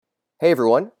Hey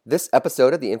everyone, this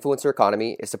episode of The Influencer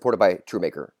Economy is supported by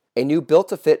TrueMaker, a new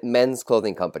built-to-fit men's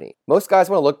clothing company. Most guys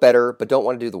want to look better, but don't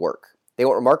want to do the work. They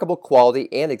want remarkable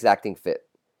quality and exacting fit.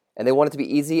 And they want it to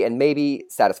be easy and maybe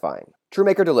satisfying.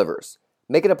 TrueMaker delivers.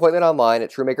 Make an appointment online at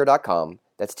TrueMaker.com,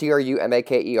 that's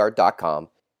TrueMaker.com,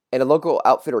 and a local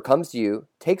outfitter comes to you,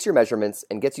 takes your measurements,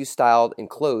 and gets you styled in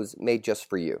clothes made just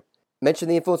for you. Mention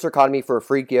The Influencer Economy for a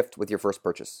free gift with your first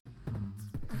purchase.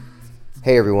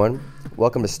 Hey everyone,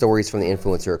 welcome to Stories from the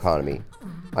Influencer Economy.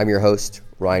 I'm your host,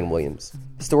 Ryan Williams.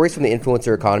 Stories from the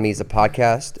Influencer Economy is a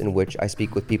podcast in which I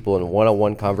speak with people in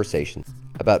one-on-one conversations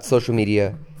about social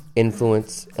media,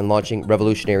 influence, and launching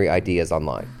revolutionary ideas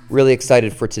online. Really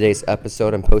excited for today's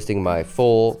episode. I'm posting my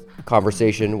full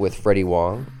conversation with Freddie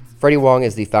Wong. Freddie Wong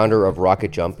is the founder of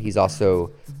Rocket Jump. He's also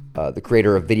the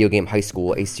creator of Video Game High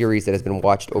School, a series that has been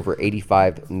watched over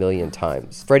 85 million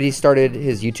times. Freddie started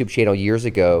his YouTube channel years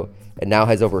ago and now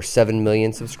has over 7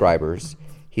 million subscribers.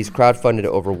 He's crowdfunded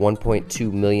over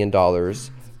 $1.2 million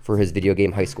for his Video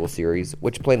Game High School series,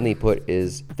 which plainly put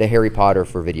is the Harry Potter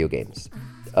for video games.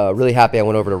 Really happy I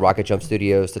went over to Rocket Jump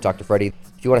Studios to talk to Freddie.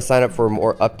 If you want to sign up for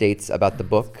more updates about the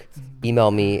book,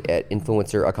 email me at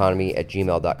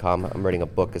influencereconomy@gmail.com. I'm writing a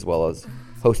book as well as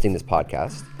hosting this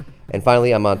podcast. And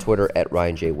finally, I'm on Twitter at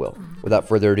RyanJWill. Without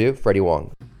further ado, Freddie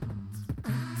Wong.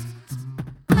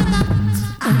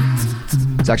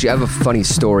 So actually, I have a funny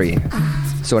story.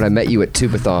 So when I met you at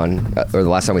Tubathon, or the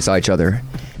last time we saw each other.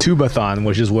 Tubathon,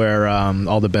 which is where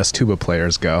all the best tuba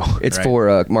players go. It's right?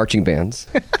 For marching bands.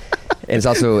 And it's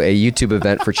also a YouTube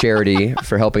event for charity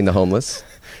for helping the homeless.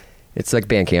 It's like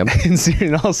band camp.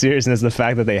 In all seriousness, the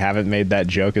fact that they haven't made that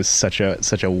joke is such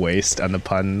a waste on the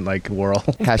pun world.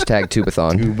 Hashtag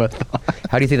Tubathon. Tubathon.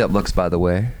 How do you think that looks, by the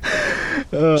way?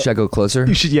 Should I go closer?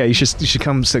 You should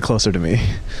come sit closer to me.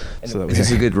 Is this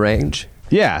a good range?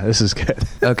 Yeah, this is good.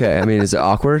 Okay, I mean, is it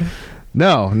awkward?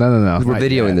 No. We're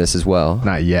videoing this as well.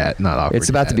 Not yet, not awkward. It's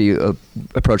about to be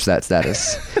approach that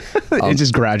status. It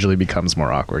just gradually becomes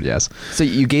more awkward, yes. So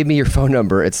you gave me your phone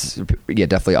number. It's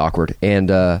definitely awkward.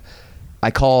 And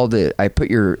I called it. I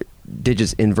put your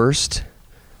digits inversed.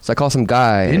 So I call some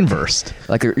guy. Inversed?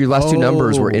 Like your last two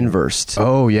numbers were inversed.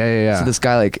 Oh, yeah. So this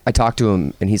guy, I talked to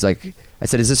him, and he's like, I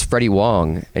said, is this Freddie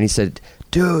Wong? And he said,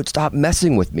 dude, stop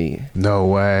messing with me. No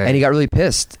way. And he got really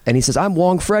pissed. And he says, I'm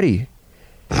Wong Freddie.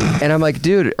 And I'm like,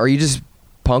 dude, are you just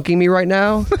punking me right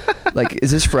now?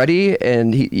 Is this Freddie?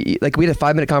 And he we had a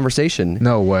 5-minute conversation.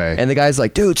 No way. And the guy's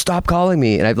like, dude, stop calling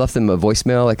me. And I've left him a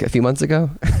voicemail a few months ago.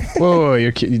 Whoa,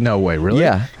 you're kidding. No way, really?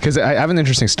 Yeah. Because I have an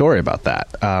interesting story about that,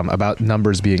 about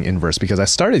numbers being inverse, because I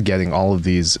started getting all of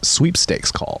these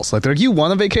sweepstakes calls. They're like, you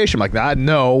won a vacation. I'm like,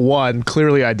 no, one,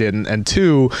 clearly I didn't. And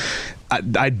two,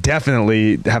 I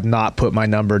definitely have not put my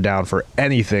number down for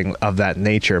anything of that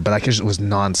nature, but I just was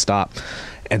nonstop.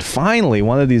 And finally,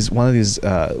 one of these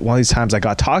times I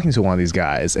got talking to one of these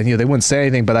guys, and they wouldn't say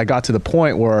anything, but I got to the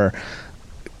point where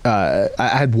I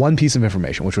had one piece of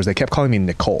information, which was they kept calling me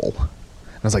Nicole.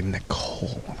 And I was like,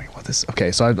 Nicole? I'm like, what this?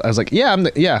 Okay, so I was like, I'm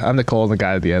Nicole. And the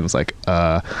guy at the end was like,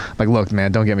 look,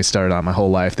 man, don't get me started on it. My whole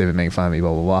life they've been making fun of me,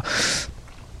 blah blah blah.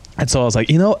 And so I was like,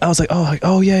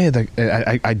 oh yeah.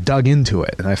 I dug into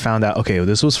it and I found out, okay,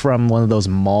 this was from one of those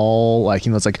mall,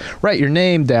 it's like, write your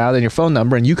name down and your phone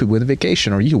number and you could win a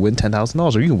vacation, or you could win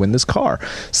 $10,000, or you could win this car.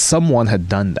 Someone had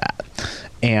done that.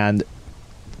 And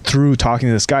through talking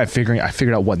to this guy, I figured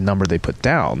out what number they put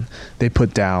down. They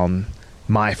put down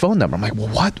my phone number. I'm like, well,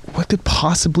 what could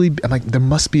possibly be? I'm like, there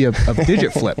must be a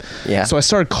digit flip. Yeah. So I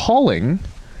started calling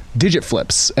digit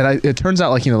flips, and it turns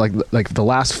out the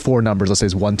last four numbers, let's say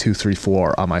is 1 2 3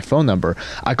 4 on my phone number.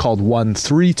 I called 1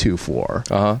 3 2 4.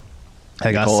 I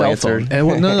got a cell phone.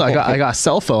 And, I got a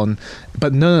cell phone,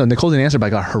 but no, Nicole didn't answer, but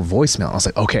I got her voicemail. I was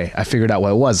like, okay, I figured out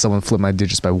what it was. Someone flipped my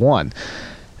digits by 1.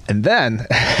 And then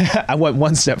I went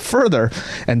one step further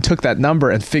and took that number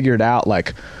and figured out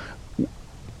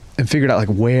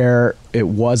where it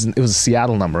was. It was a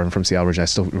Seattle number. I'm from Seattle, which I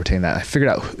still retain that. I figured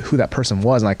out who that person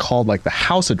was, and I called the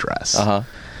house address.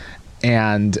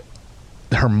 And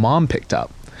her mom picked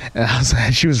up.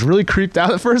 And she was really creeped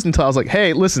out at first until I was like,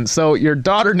 hey, listen, so your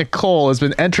daughter Nicole has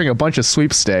been entering a bunch of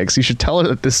sweepstakes. You should tell her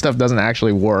that this stuff doesn't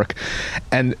actually work.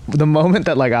 And the moment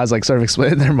that I was sort of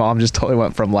explaining, their mom just totally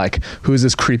went from who's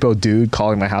this creepo dude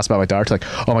calling my house about my daughter to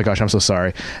oh my gosh, I'm so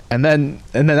sorry. And then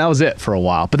that was it for a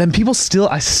while. But then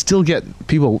I still get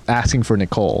people asking for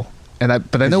Nicole.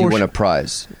 But I know you won a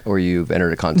prize or you've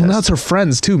entered a contest. Well, that's her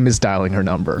friends too, misdialing her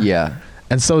number. Yeah.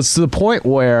 And so it's to the point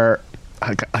where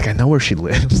I know where she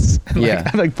lives. Yeah.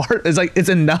 It's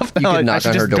enough. You could knock I should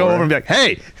on her just go door. over and be like,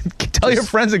 hey, tell your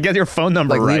friends and get your phone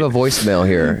number Like, right. leave a voicemail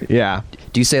here. Yeah.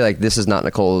 Do you say, like, this is not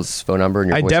Nicole's phone number in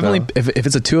your I voicemail? definitely, if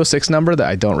it's a 206 number that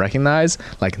I don't recognize,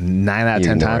 like 9 out of You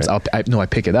 10 ignore times, it. I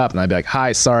pick it up and I'd be like,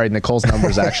 hi, sorry, Nicole's number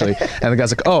is actually, and the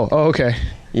guy's like, oh, okay.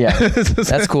 Yeah.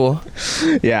 That's cool.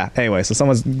 Yeah. Anyway, so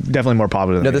someone's definitely more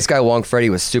popular than No, me. this guy, Wong Freddie,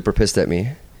 was super pissed at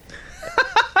me.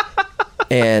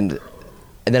 and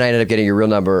then I ended up getting your real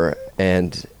number,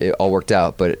 and it all worked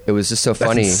out. But it was just so That's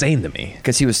funny. insane to me.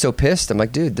 Because he was so pissed. I'm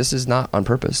like, dude, this is not on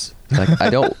purpose. Like, I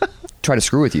don't try to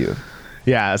screw with you.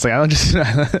 Yeah, it's like I don't just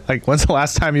like. When's the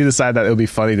last time you decided that it would be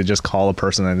funny to just call a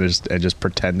person and just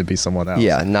pretend to be someone else?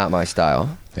 Yeah, not my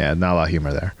style. Yeah, not a lot of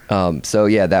humor there. So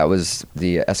yeah, that was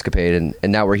the escapade,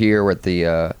 and now we're here. We're at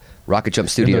the Rocket Jump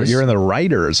Studios. You're in the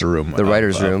writers' room. The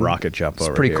writers' room. Rocket Jump. It's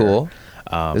over pretty here. cool.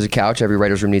 There's a couch. Every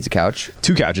writer's room needs a couch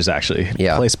 2 couches actually.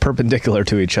 Yeah. Placed perpendicular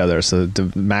to each other, so to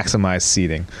maximize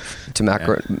seating. to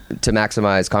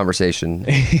maximize conversation.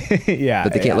 Yeah,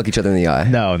 But they can't look each other in the eye.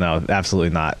 No, absolutely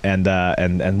not.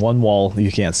 And one wall,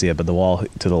 you can't see it, but the wall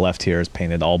to the left here is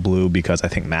painted all blue because I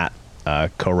think Matt,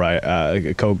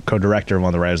 co-director, one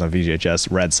of the writers on VGHS,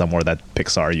 read somewhere that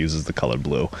Pixar uses the color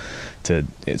blue to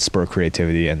spur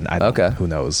creativity, and who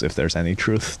knows if there's any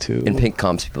truth to. And pink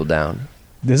calms people down.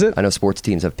 Is it? I know sports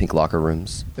teams have pink locker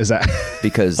rooms Is that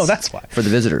because Oh, that's why. for the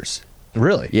visitors.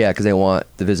 Really? Yeah, because they want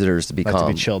the visitors to be Like calm,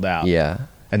 to be chilled out. Yeah,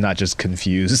 And not just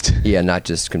confused. yeah, not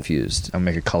just confused. I'll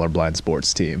make a colorblind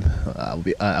sports team.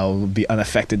 I'll be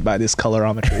unaffected by this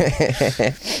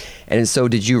colorometry. And so,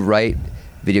 did you write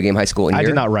Video Game High School in I here?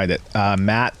 did not write it.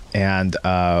 Matt and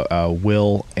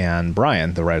Will and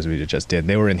Brian, the writers we just did,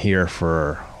 they were in here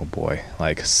for,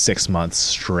 like 6 months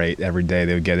straight. Every day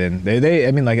they would get in. I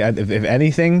mean, like, if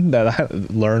anything that I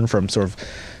learned from sort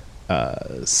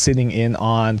of sitting in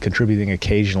on, contributing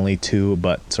occasionally to,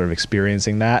 but sort of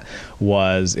experiencing that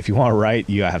was, if you want to write,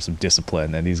 you gotta have some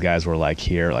discipline. And these guys were like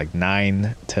here, like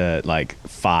 9 to like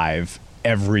 5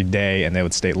 every day, and they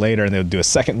would stay later, and they would do a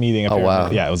second meeting. Oh, wow.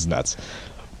 Yeah, it was nuts.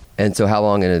 And so, how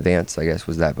long in advance, I guess,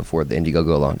 was that before the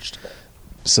Indiegogo launched?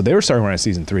 So they were starting right at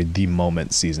season 3 the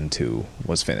moment season 2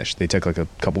 was finished. They took like a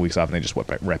couple weeks off and they just went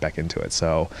right back into it.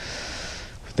 So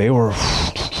they were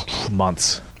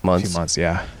months. A few months,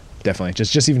 yeah. Definitely.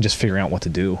 Just figuring out what to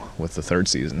do with the 3rd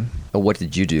season. What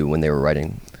did you do when they were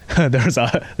writing? there's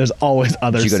always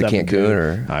other Did you go to stuff Cancun do.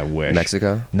 or I wish.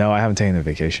 Mexico? No, I haven't taken a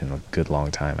vacation in a good long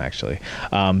time actually.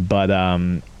 But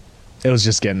it was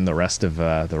just getting the rest of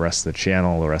the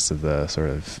channel, the rest of the sort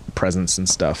of presence and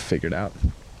stuff figured out.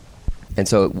 And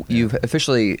so you've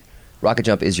officially, Rocket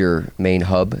Jump is your main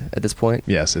hub at this point?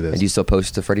 Yes, it is. And do you still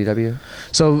post to Freddie W?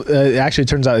 So it actually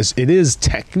turns out it is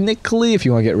technically, if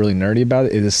you want to get really nerdy about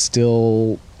it, it is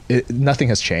still, nothing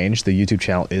has changed. The YouTube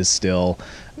channel is still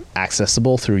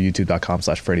accessible through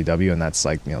youtube.com/FreddieW, and that's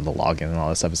like, the login and all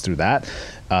that stuff is through that.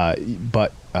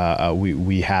 But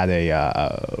we had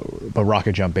but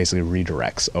Rocket Jump basically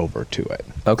redirects over to it.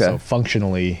 Okay. So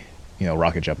functionally,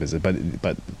 Rocket Jump is it, but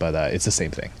it's the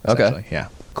same thing. Okay. Yeah.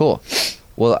 Cool.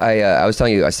 Well, I was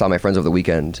telling you, I saw my friends over the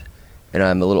weekend, and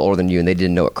I'm a little older than you, and they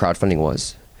didn't know what crowdfunding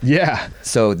was. Yeah.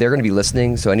 So they're going to be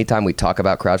listening. So anytime we talk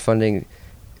about crowdfunding,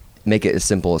 make it as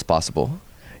simple as possible.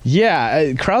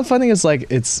 Yeah, crowdfunding is like,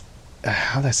 it's,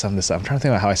 how did I sum this up? I'm trying to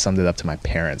think about how I summed it up to my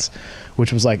parents,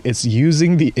 which was like, it's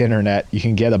using the internet. You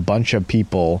can get a bunch of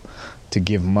people to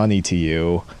give money to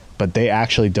you, but they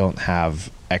actually don't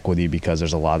have equity because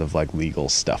there's a lot of like legal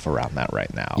stuff around that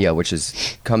right now. Yeah, which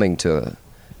is coming to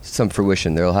some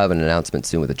fruition. They'll have an announcement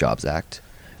soon with the Jobs Act.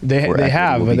 They where equity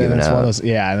have, will but be then given it's one of out. those,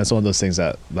 and it's one of those things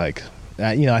that like,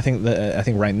 I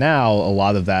think right now a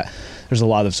lot of that, there's a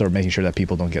lot of sort of making sure that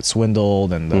people don't get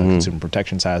swindled and the consumer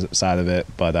protection side of it.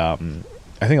 But I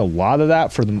think a lot of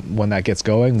that when that gets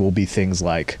going will be things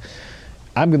like,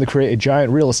 I'm going to create a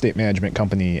giant real estate management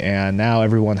company, and now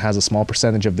everyone has a small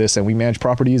percentage of this, and we manage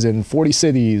properties in 40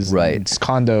 cities, Right. and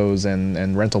condos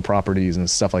and rental properties and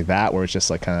stuff like that, where it's just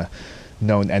like kind of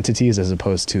known entities as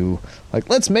opposed to like,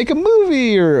 let's make a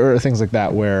movie or things like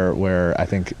that, where I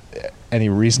think any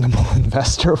reasonable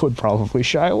investor would probably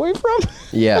shy away from.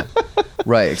 Yeah,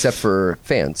 right. Except for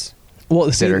fans. Well,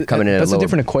 see, are coming in at that's a a lower-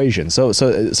 different equation. So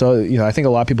I think a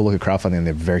lot of people look at crowdfunding and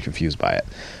they're very confused by it.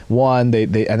 One, they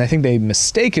and I think they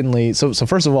mistakenly. So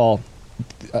first of all,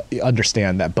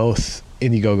 understand that both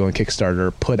Indiegogo and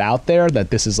Kickstarter put out there that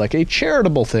this is like a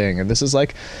charitable thing, and this is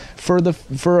like for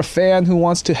a fan who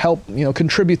wants to help,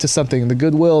 contribute to something, the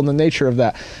goodwill and the nature of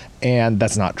that, and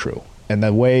that's not true. And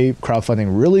the way crowdfunding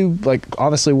really, like,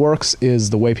 honestly works is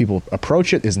the way people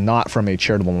approach it is not from a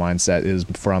charitable mindset, is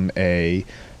from a,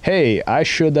 hey,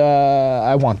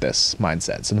 I want this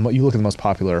mindset. So you look at the most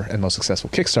popular and most successful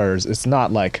Kickstarters, it's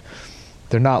not like,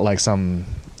 they're not like some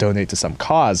donate to some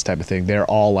cause type of thing. They're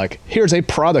all like, here's a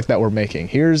product that we're making.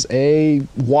 Here's a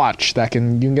watch that you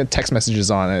can get text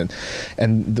messages on it.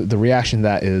 And the reaction to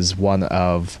that is one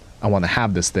of, I want to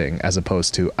have this thing, as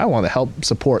opposed to, I want to help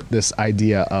support this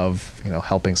idea of,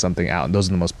 helping something out. And those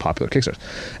are the most popular Kickstarters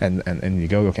and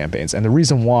Indiegogo campaigns. And the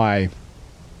reason why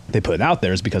they put it out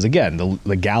there is because, again, the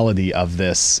legality of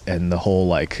this and the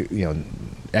whole,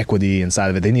 equity inside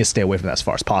of it, they need to stay away from that as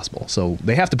far as possible. So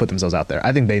they have to put themselves out there.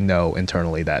 I think they know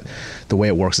internally that the way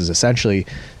it works is essentially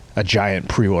a giant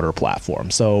pre-order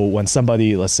platform. So when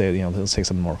somebody, let's say, let's take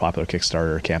some more popular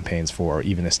Kickstarter campaigns for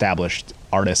even established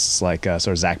artists like sort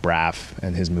of Zach Braff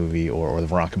and his movie, or the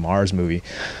Veronica Mars movie,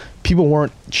 people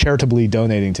weren't charitably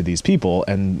donating to these people,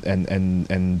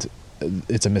 and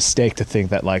it's a mistake to think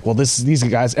that, like, well, these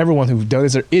guys, everyone who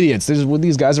donates are idiots.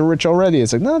 These guys are rich already.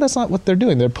 It's like, no, that's not what they're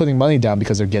doing. They're putting money down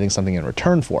because they're getting something in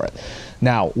return for it.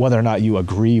 Now, whether or not you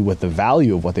agree with the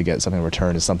value of what they get something in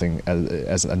return is something,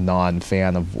 as a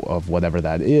non-fan of whatever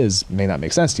that is, may not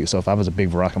make sense to you. So if I was a big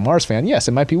Veronica Mars fan, yes,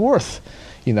 it might be worth,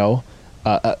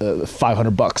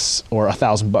 $500 or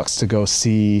 $1,000 to go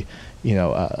see,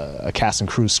 a cast and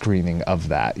crew screening of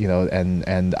that,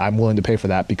 and I'm willing to pay for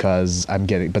that because I'm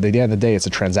getting, but at the end of the day, it's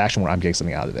a transaction where I'm getting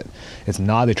something out of it. It's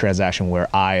not a transaction where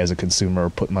I, as a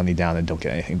consumer, put money down and don't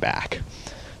get anything back.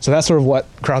 So that's sort of what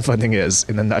crowdfunding is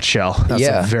in a nutshell. That's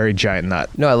a very giant nut.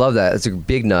 No, I love that. It's a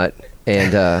big nut.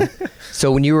 And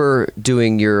so when you were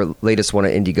doing your latest one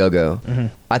at Indiegogo,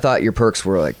 I thought your perks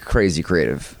were like crazy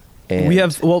creative. And we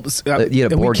have, you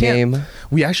had a board game.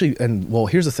 We actually,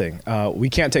 here's the thing.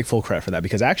 We can't take full credit for that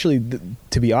because actually,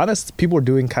 to be honest, people were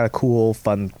doing kind of cool,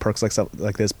 fun perks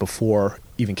like this before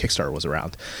even Kickstarter was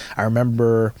around. I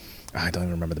remember, I don't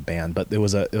even remember the band, but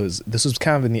this was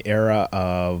kind of in the era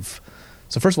of,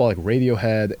 so first of all, like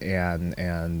Radiohead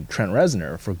and Trent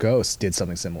Reznor for Ghosts did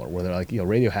something similar where they're like,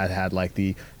 Radiohead had like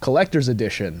the collector's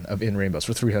edition of In Rainbows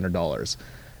for $300.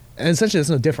 And essentially, it's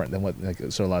no different than what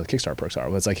sort of a lot of the Kickstarter perks are.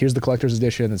 It's like, here's the collector's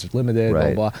edition, it's limited, blah,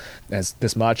 blah, blah, and it's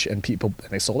this much, and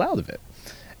they sold out of it.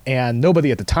 And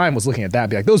nobody at the time was looking at that and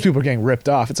be like, those people are getting ripped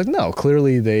off. It's like, no,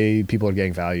 clearly people are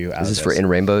getting value out of this. Is this for In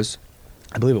Rainbows?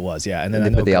 I believe it was, yeah. And then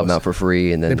they put the album out for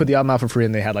free, and then they put the album out for free,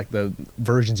 and they had like the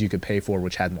versions you could pay for,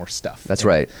 which had more stuff. That's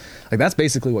right. Like that's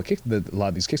basically what a lot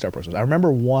of these Kickstarter perks was. I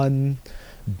remember one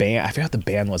band, I forgot what the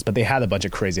band was, but they had a bunch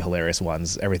of crazy hilarious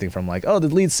ones, everything from like, the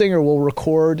lead singer will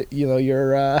record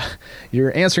your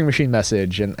answering machine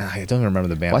message, and I don't even remember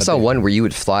the band. Well, I saw one where you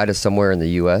would fly to somewhere in the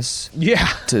US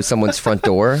to someone's front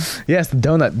door. Yes, the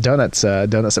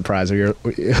donut surprise, or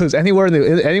it was anywhere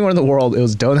in the world. It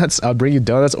was donuts. I'll bring you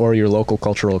donuts or your local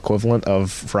cultural equivalent of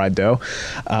fried dough.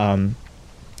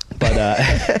 But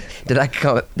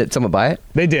did someone buy it?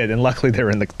 They did, and luckily they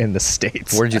were in the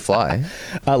States. Where did you fly?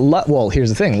 Well, here's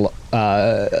the thing.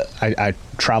 I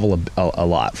travel a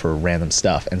lot for random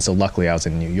stuff, and so luckily I was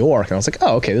in New York, and I was like,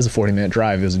 oh, okay, this is a 40-minute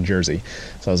drive. It was in Jersey,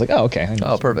 so I was like, oh, okay.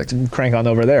 Perfect. Crank on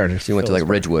over there. So you went to like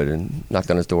Ridgewood and knocked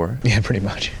on his door. Yeah, pretty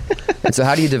much. And so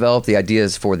how do you develop the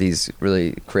ideas for these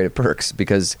really creative perks?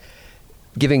 Because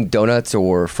giving donuts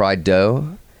or fried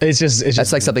dough, it's just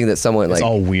that's like something that someone it's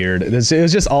all weird. It was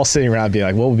just all sitting around being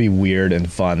like, what would be weird and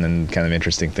fun and kind of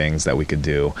interesting things that we could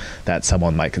do that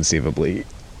someone might conceivably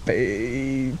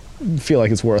feel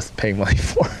like it's worth paying money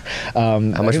for. How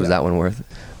much was that one worth?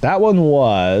 That one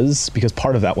was, because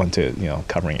part of that went to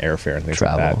covering airfare and things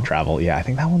like that. Travel. Yeah, I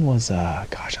think that one was I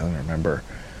don't remember.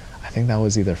 I think that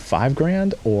was either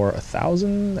 $5,000 or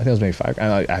 $1,000. I think it was maybe $5,000.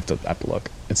 I have to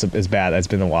look. It's bad. It's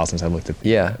been a while since I looked at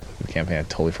the campaign. I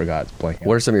totally forgot. It's blanking.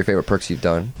 What are some of your favorite perks you've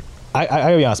done? I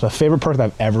gotta be honest. My favorite perk that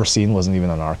I've ever seen wasn't even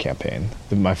on our campaign.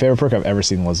 My favorite perk I've ever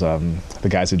seen was the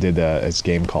guys who did this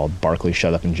game called Barkley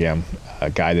Shut Up and Jam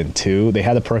Gaiden 2. They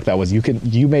had a perk that was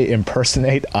you may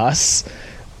impersonate us,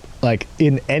 like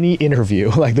in any interview.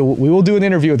 Like we will do an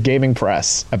interview with Gaming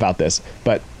Press about this,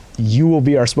 but you will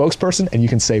be our spokesperson and you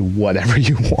can say whatever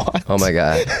you want. Oh my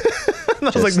God. I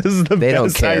was like, this is the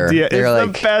best idea. They're it's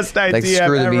the best idea. Like,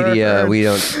 screw the media. Heard. We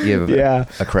don't give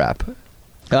a crap.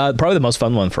 Probably the most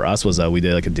fun one for us was we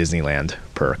did like a Disneyland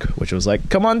perk, which was like,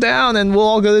 come on down and we'll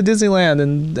all go to Disneyland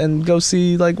and go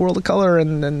see like World of Color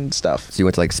and stuff. So you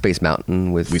went to like Space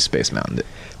Mountain with... We Space Mountained it.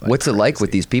 Like, what's it like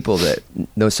with these people that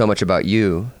know so much about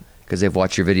you because they've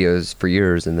watched your videos for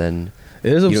years and then...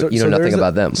 You know nothing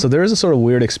about them. So there is a sort of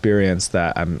weird experience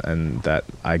that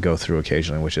I go through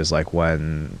occasionally, which is like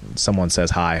when someone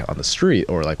says hi on the street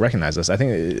or like recognize us. I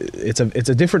think it's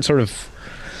a different sort of.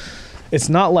 It's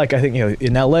not like, I think,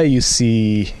 in LA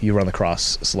you run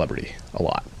across celebrity a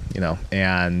lot,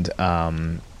 and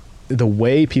the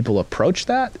way people approach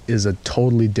that is a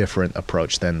totally different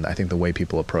approach than I think the way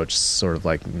people approach sort of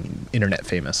like internet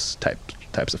famous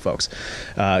types of folks.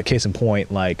 Case in point,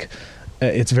 like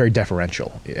it's very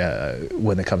deferential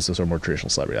when it comes to sort of more traditional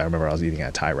celebrity. I remember I was eating at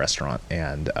a Thai restaurant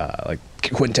and like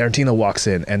Quentin Tarantino walks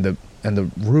in and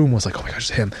the room was like, oh my gosh,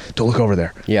 it's him. Don't look over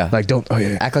there. Yeah. Like, don't. Oh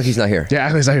yeah. Act like he's not here. Yeah,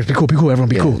 act like he's not here. Be cool. Everyone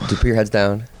be cool. Put your heads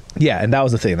down. Yeah, and that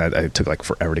was the thing that it took like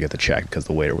forever to get the check because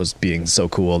the waiter was being so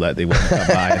cool that they wouldn't come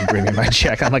by and bring me my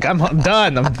check. I'm like, I'm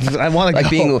done. I want to go. Like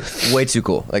being way too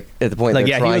cool. Like at the point, like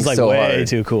they're he trying was like so way hard.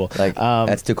 too cool. Like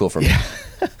that's too cool for me.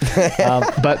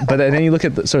 Yeah. But then you look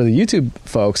at sort of the YouTube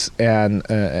folks and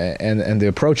the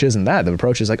approach isn't that. The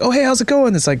approach is like, oh hey, how's it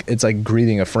going? It's like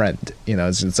greeting a friend.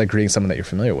 It's like greeting someone that you're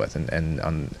familiar with,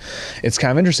 and it's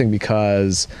kind of interesting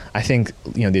because I think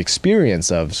the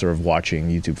experience of sort of watching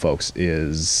YouTube folks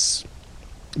is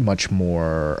much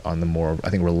more on the more,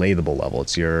 I think, relatable level.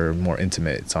 It's your more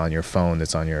intimate. It's on your phone.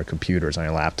 It's on your computer. It's on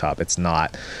your laptop. It's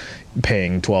not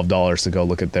paying $12 to go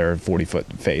look at their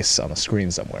 40-foot face on a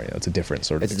screen somewhere. It's a different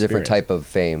sort of It's a different type of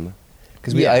fame.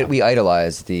 Because we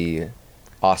idolize the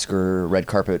Oscar red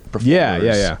carpet performers.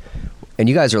 Yeah. And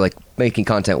you guys are like making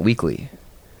content weekly.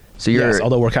 So you're... Yes,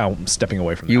 although we're kind of stepping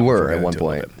away from that. You were at one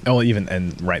point. Oh, even,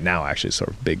 and right now actually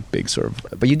sort of big sort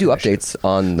of... But you do updates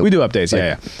on the... We do updates,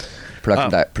 yeah.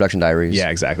 Production diaries. Yeah,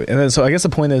 exactly. And then so I guess the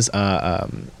point is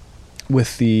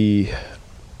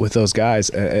with those guys,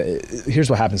 here's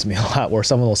what happens to me a lot, where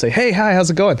someone will say, hey, hi, how's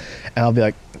it going? And I'll be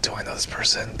like, do I know this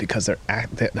person? Because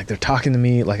they're talking to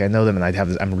me like I know them, and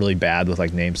I'm really bad with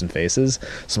like names and faces.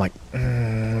 So I'm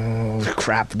like,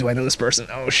 crap, do I know this person?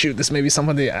 Oh shoot, this may be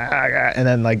somebody. And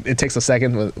then like it takes a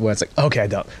second when it's like, okay, I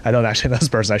don't actually know this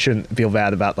person. I shouldn't feel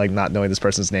bad about like not knowing this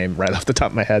person's name right off the top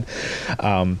of my head.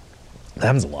 That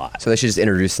happens a lot. So they should just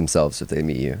introduce themselves if they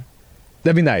meet you.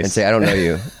 That'd be nice. And say, I don't know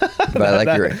you, but I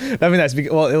like your... That'd be nice.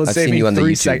 Well, it would I've save seen me you on the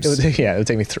 3 YouTubes. seconds.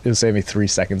 It would save me 3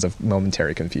 seconds of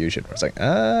momentary confusion. Where it's like,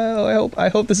 oh, I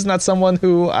hope this is not someone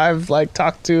who I've like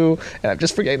talked to and I'm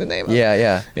just forgetting the name of.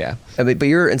 Yeah. I mean, but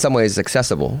you're in some ways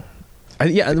accessible.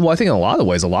 Well, I think in a lot of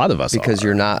ways, a lot of us because are.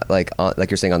 You're not like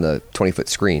you're saying on the 20-foot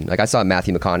screen. Like I saw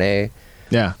Matthew McConaughey.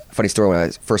 Yeah. Funny story when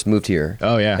I first moved here.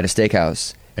 Oh yeah. At a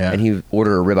steakhouse. Yeah. And he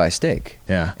ordered a ribeye steak.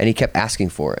 Yeah. And he kept asking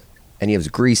for it. And he was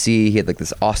greasy. He had like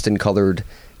this Austin colored,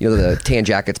 the tan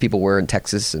jackets people wear in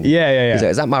Texas. And Yeah. He's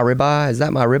like, is that my ribeye? Is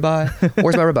that my ribeye?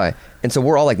 Where's my ribeye? And so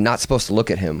we're all like not supposed to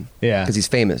look at him. Yeah. Because he's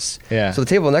famous. Yeah. So the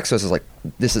table next to us is like,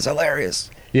 this is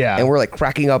hilarious. Yeah. And we're like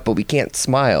cracking up, but we can't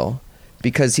smile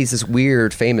because he's this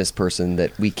weird famous person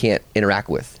that we can't interact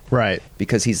with. Right.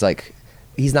 Because he's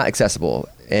not accessible.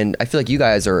 And I feel like you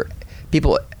guys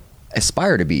people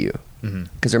aspire to be you.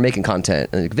 Because they're making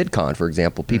content. Like VidCon, for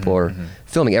example, people are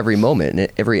filming every moment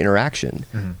and every interaction,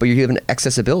 but you have an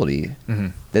accessibility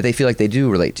that they feel like they do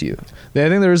relate to you. Yeah, I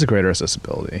think there is a greater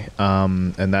accessibility,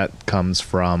 and that comes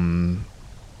from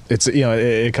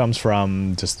it comes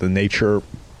from just the nature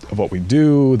of what we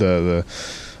do, the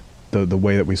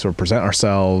way that we sort of present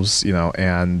ourselves,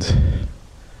 and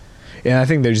I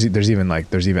think there's even I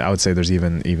would say there's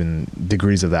even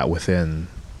degrees of that within.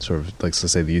 Sort of like,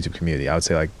 let's say, the YouTube community. I would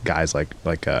say like guys like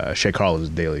Shay Carl's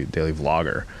daily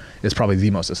vlogger is probably the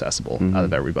most accessible out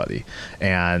of everybody.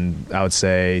 And I would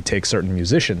say take certain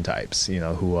musician types,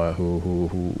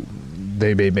 who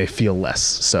they may feel less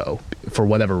so for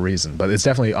whatever reason, but it's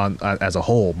definitely as a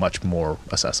whole much more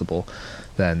accessible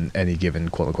than any given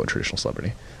quote unquote traditional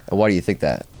celebrity. And why do you think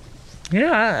that?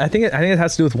 Yeah, I think it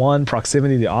has to do with one,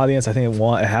 proximity to the audience. I think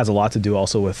it has a lot to do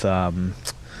also with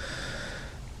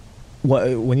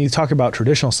when you talk about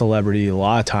traditional celebrity, a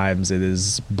lot of times it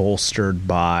is bolstered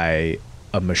by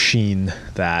a machine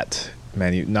that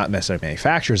not necessarily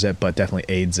manufactures it, but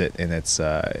definitely aids it in its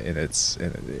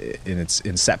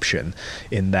inception.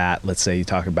 In that, let's say you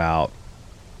talk about,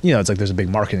 it's like there's a big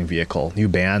marketing vehicle, new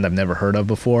band I've never heard of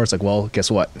before. It's like, well, guess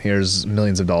what? Here's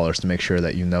millions of dollars to make sure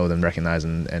that you know them, recognize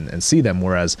and see them.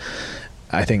 Whereas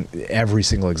I think every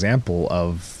single example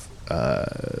of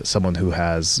someone who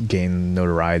has gained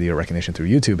notoriety or recognition through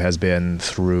YouTube has been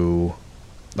through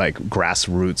like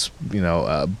grassroots,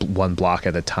 one block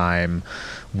at a time,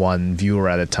 one viewer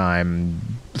at a time,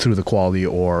 through the quality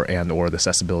or the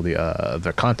accessibility of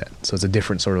their content. So it's a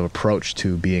different sort of approach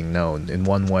to being known. In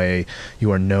one way,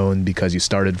 you are known because you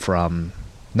started from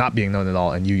not being known at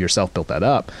all, and you yourself built that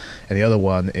up. And the other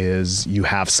one is you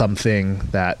have something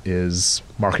that is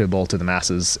marketable to the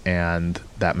masses, and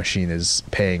that machine is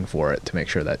paying for it to make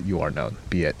sure that you are known,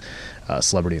 be it a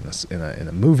celebrity in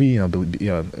a movie, or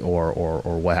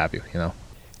what have you,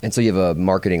 And so you have a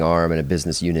marketing arm and a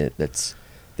business unit that's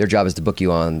their job is to book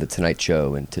you on the Tonight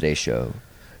Show and Today Show.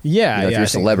 Yeah, if you're a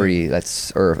celebrity,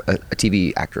 or a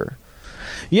TV actor.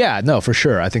 Yeah, no, for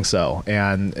sure, I think so.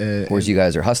 And whereas you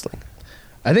guys are hustling.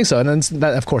 I think so, and then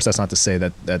that, of course, that's not to say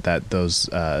that those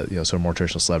sort of more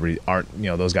traditional celebrity aren't,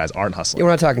 those guys aren't hustling. Yeah,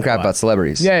 we're not talking crap about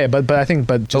celebrities. Yeah, but I think,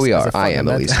 just we are. I am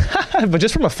at least. But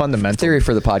just from a fundamental theory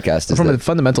for the podcast, is from a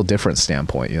fundamental difference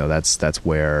standpoint, that's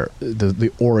where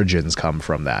the origins come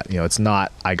from. That it's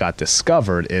not I got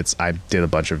discovered. It's I did a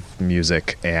bunch of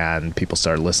music and people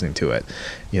started listening to it.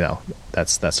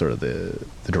 That's sort of the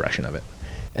direction of it.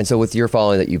 And so with your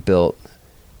following that you built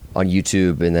on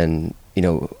YouTube, and then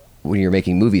when you're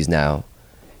making movies now,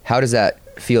 how does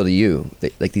that feel to you?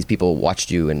 That, like, these people watched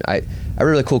you, and I read a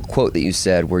really cool quote that you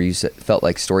said where you felt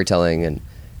like storytelling and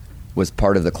was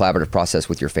part of the collaborative process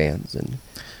with your fans, and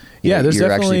there's you're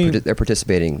definitely actually they're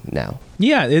participating now.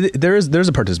 Yeah, there's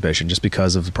a participation just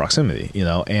because of the proximity,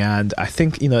 and I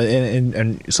think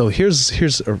and so here's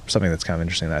something that's kind of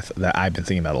interesting that I've been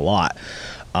thinking about a lot.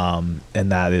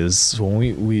 And that is when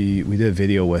we did a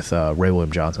video with Ray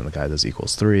William Johnson, the guy that does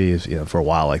Equals 3, for a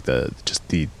while, like the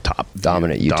top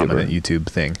dominant YouTube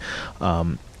thing.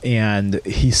 And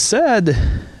he said,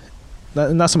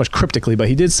 not so much cryptically, but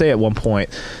he did say at one point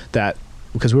that,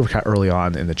 because we were kind of early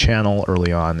on in the channel,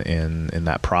 early on in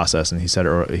that process, and he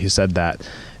said that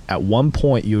at one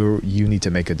point you need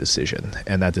to make a decision,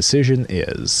 and that decision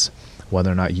is whether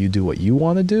or not you do what you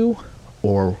want to do,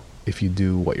 or if you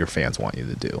do what your fans want you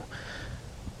to do.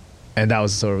 And that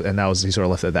was he sort of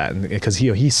left at that, and because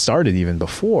he started even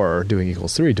before doing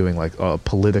Equals 3 doing like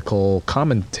political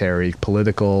commentary,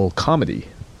 political comedy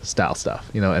style stuff,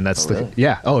 and that's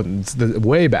it's the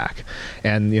way back,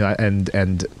 and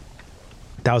and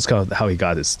that was kind of how he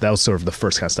got his. That was sort of the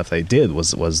first kind of stuff that he did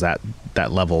was that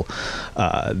level,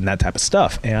 and that type of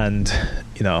stuff. And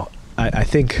I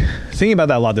think thinking about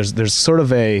that a lot, there's sort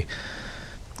of a,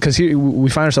 because we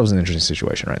find ourselves in an interesting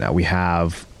situation right now. We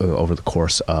have over the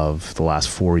course of the last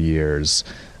 4 years,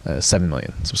 7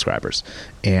 million subscribers,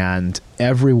 and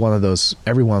every one of those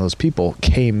people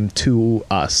came to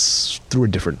us through a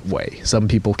different way. Some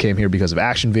people came here because of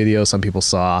action videos. Some people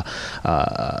saw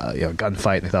a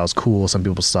gunfight and they thought it was cool. Some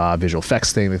people saw a visual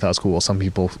effects thing, they thought it was cool. Some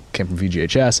people came from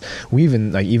VGHS. We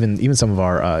even some of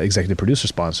our executive producer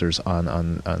sponsors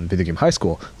on Video Game High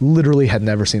School literally had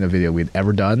never seen a video we'd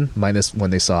ever done, minus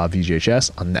when they saw VGHS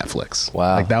on Netflix.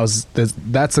 Wow. Like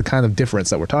that's the kind of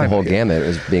difference that we're talking about. The whole gamut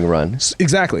is being run.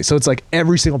 Exactly. So it's like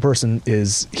every single person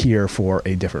is here for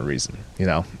a different reason,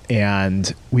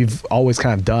 and we've always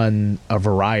kind of done a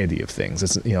variety of things.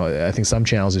 It's, I think some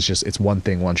channels it's one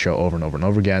thing, one show over and over and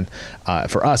over again.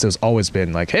 For us, it's always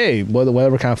been like, hey,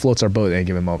 whatever kind of floats our boat at any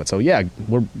given moment. So yeah,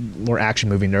 we're action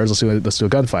movie nerds. Let's do a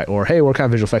gunfight. Or hey, we're kind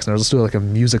of visual effects nerds. Let's do like a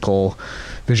musical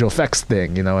visual effects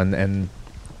thing, and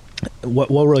what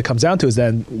really comes down to is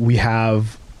then we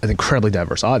have an incredibly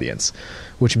diverse audience,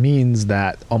 which means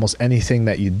that almost anything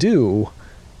that you do,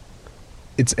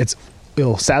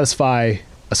 it'll satisfy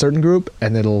a certain group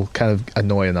and it'll kind of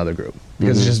annoy another group,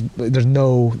 because it's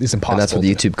impossible. And that's what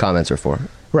the YouTube comments are for.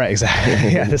 Right,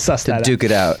 exactly. Yeah, to suss that out. Duke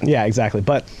it out. Yeah, exactly.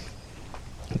 But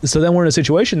so then we're in a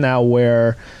situation now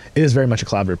where it is very much a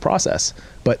collaborative process,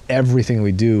 but everything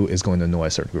we do is going to annoy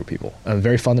a certain group of people. On a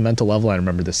very fundamental level, I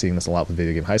remember seeing this a lot with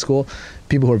Video Game High School.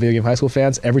 People who are Video Game High School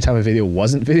fans, every time a video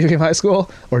wasn't Video Game High School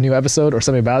or a new episode or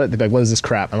something about it, they'd be like, what is this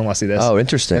crap? I don't want to see this. Oh,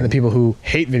 interesting. And the people who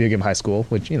hate Video Game High School,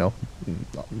 which,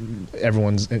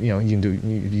 everyone's, you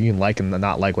can like and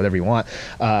not like whatever you want.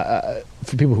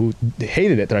 For people who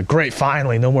hated it, they're like, great,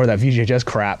 finally, no more of that VGHS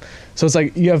crap. So it's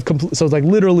like so it's like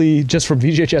literally just from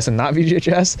VGHS and not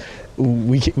VGHS,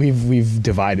 we've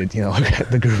divided,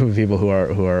 the group of people who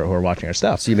are watching our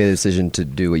stuff. So you made a decision to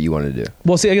do what you wanted to do.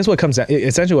 Well, see, I guess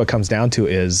essentially what comes down to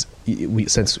is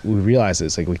since we realize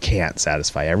it's like we can't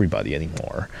satisfy everybody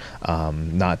anymore,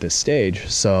 not at this stage.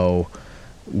 So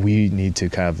we need to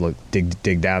kind of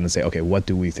dig down and say, okay, what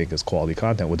do we think is quality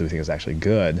content? What do we think is actually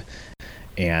good?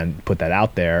 And put that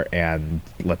out there and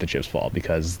let the chips fall,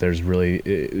 because there's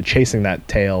really chasing that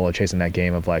tail or chasing that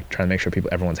game of like trying to make sure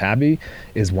everyone's happy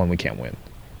is one we can't win.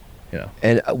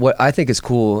 And what I think is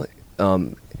cool,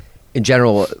 in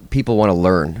general, people want to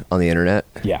learn on the internet.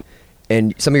 Yeah.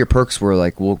 And some of your perks were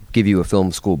like, we'll give you a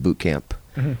film school boot camp.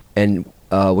 Mm-hmm. And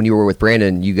when you were with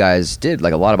Brandon, you guys did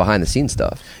like a lot of behind the scenes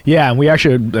stuff. Yeah, and we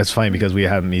actually, that's funny because we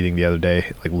had a meeting the other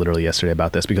day, like literally yesterday,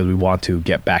 about this, because we want to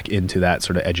get back into that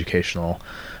sort of educational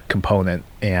component,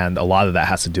 and a lot of that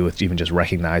has to do with even just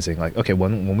recognizing, like, okay,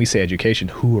 when we say education,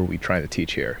 who are we trying to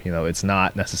teach here? You know, it's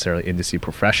not necessarily industry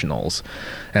professionals,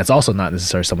 and it's also not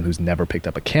necessarily someone who's never picked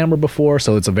up a camera before.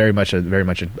 So it's a very much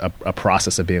a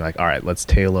process of being like, all right, let's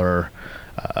tailor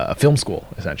a film school,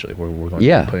 essentially. We're going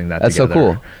to be putting that that's together,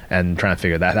 so cool, and trying to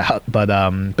figure that out. But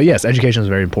yes, education is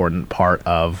a very important part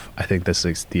of, I think, this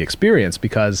is the experience,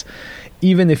 because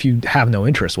even if you have no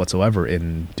interest whatsoever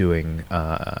in doing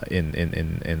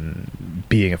in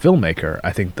being a filmmaker,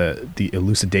 I think the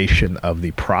elucidation of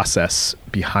the process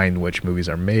behind which movies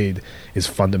are made is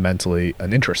fundamentally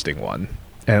an interesting one,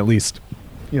 and at least,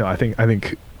 you know, I think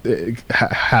it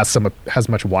has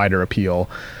much wider appeal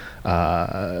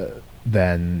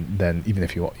than even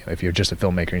if you're just a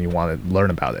filmmaker and you want to learn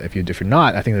about it. If you're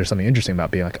not, I think there's something interesting about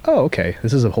being like, oh, okay,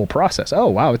 this is a whole process. Oh,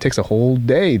 wow, it takes a whole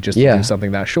day just to do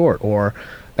something that short, or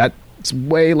that's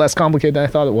way less complicated than I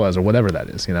thought it was, or whatever that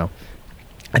is, you know.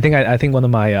 I think one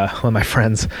of my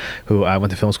friends who I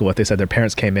went to film school with, they said their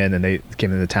parents came in, and they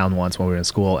came into town once when we were in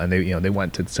school, and they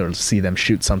went to sort of see them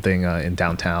shoot something in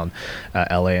downtown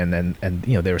LA, and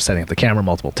they were setting up the camera,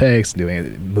 multiple takes,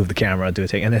 move the camera, do a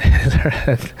take, and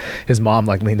then his mom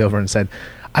like leaned over and said,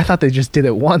 I thought they just did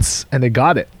it once and they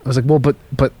got it. I was like, well, but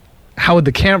how would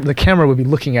the camera would be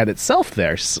looking at itself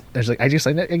there? There's like, I guess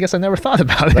I never thought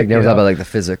about it. Like never thought about like the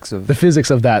physics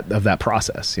of that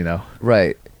process, you know?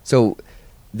 Right. So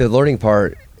the learning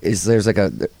part is there's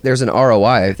an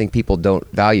ROI I think people don't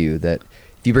value, that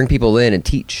if you bring people in and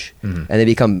teach, and they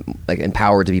become like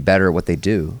empowered to be better at what they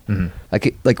do,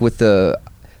 like with the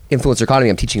influencer economy,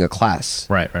 I'm teaching a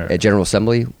class at General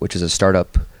Assembly, which is a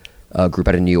startup group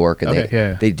out of New York,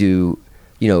 and they do,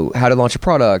 you know, how to launch a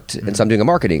product, and so I'm doing a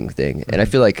marketing thing, and I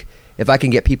feel like if I can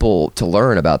get people to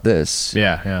learn about this,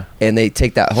 and they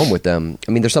take that home with them,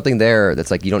 I mean, there's something there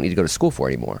that's like you don't need to go to school for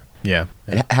anymore.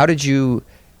 And how did you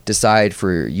decide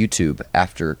for YouTube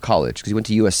after college? Because you went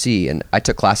to USC, and I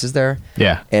took classes there.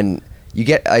 And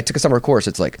I took a summer course.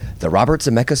 It's like the Robert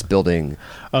Zemeckis building,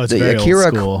 it's the very Akira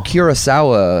old school.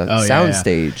 Kurosawa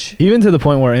soundstage. Even to the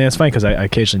point where, and it's funny because I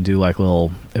occasionally do like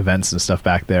little events and stuff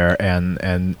back there,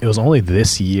 and it was only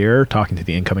this year, talking to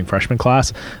the incoming freshman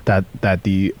class, that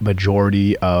the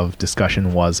majority of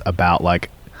discussion was about like,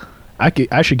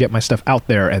 I should get my stuff out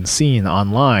there and seen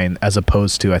online, as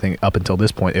opposed to, I think up until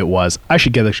this point, it was, I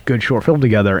should get a good short film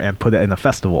together and put it in a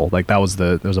festival. Like there was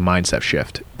a mindset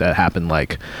shift that happened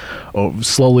like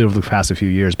slowly over the past few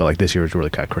years, but like this year was really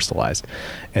kind of crystallized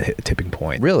and hit a tipping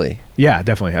point. Really? Yeah,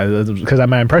 definitely. Because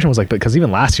my impression was like, because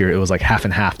even last year it was like half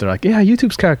and half. They're like, yeah,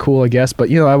 YouTube's kind of cool, I guess, but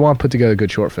you know, I want to put together a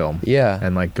good short film.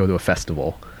 And like go to a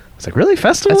festival. It's like, really?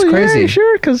 Festival? That's crazy. Yeah,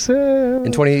 sure, because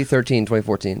in 2013,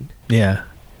 2014. Yeah.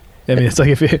 I mean, it's like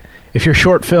if your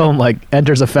short film like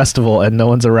enters a festival and no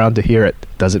one's around to hear it,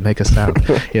 does it make a sound?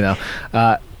 You know,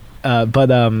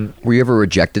 were you ever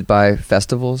rejected by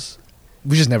festivals?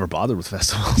 We just never bothered with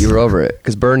festivals. You were over it,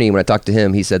 because Bernie, when I talked to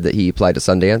him, he said that he applied to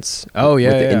Sundance. With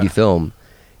the indie film,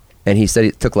 and he said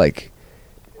it took like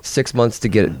 6 months to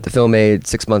get the film made,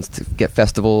 6 months to get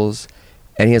festivals,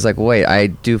 and he was like, "Wait, I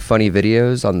do funny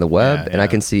videos on the web, and I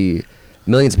can see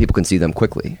millions of people can see them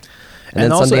quickly." And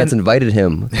then Sundance invited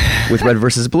him with Red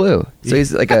versus Blue. So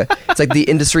he's like it's like the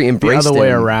industry embraced him. The other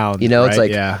way around. You know, it's right?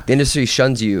 like the industry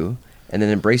shuns you and then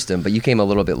embraced him, but you came a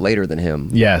little bit later than him.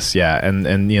 Yes, yeah.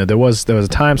 And you know, there was a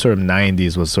time, sort of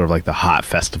 90s was sort of like the hot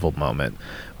festival moment.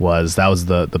 That was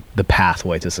the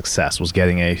pathway to success, was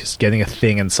getting a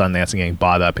thing in Sundance and getting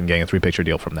bought up and getting a 3-picture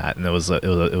deal from that. And it was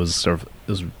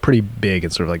pretty big,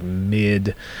 and sort of like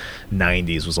mid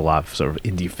 90s was a lot of sort of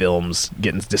indie films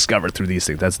getting discovered through these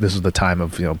things. This was the time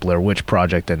of, you know, Blair Witch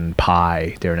Project and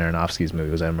Pi, Darren Aronofsky's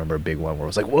movie. I remember a big one where it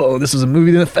was like, whoa, this was a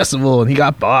movie in a festival and he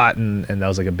got bought, and that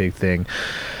was like a big thing.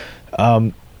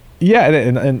 And you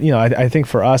know, I think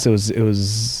for us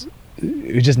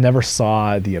we just never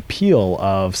saw the appeal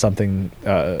of something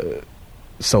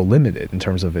so limited in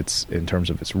terms of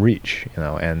its reach, you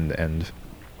know, and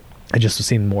it just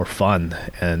seemed more fun,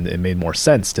 and it made more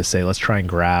sense to say, let's try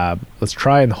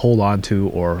and hold on to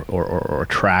or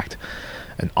attract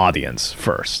an audience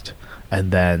first,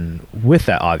 and then with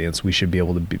that audience we should be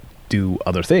able to do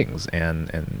other things,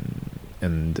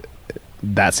 and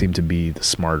that seemed to be the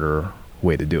smarter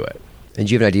way to do it. And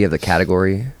do you have an idea of the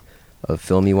category of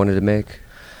film you wanted to make?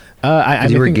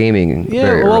 You were gaming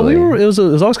very early. It was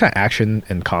always kind of action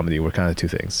and comedy were kind of two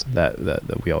things that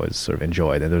we always sort of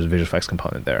enjoyed, and there was a visual effects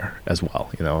component there as well.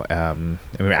 And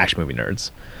we were action movie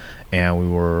nerds, and we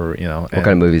were What kind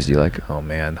of movies do you like? Oh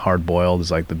man, Hard Boiled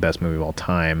is like the best movie of all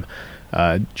time.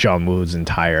 John Woo's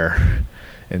entire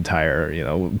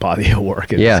body of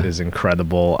work is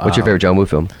incredible. What's your favorite John Woo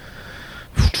film?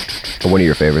 Or one of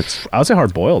your favorites? I would say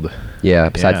Hard Boiled. Yeah.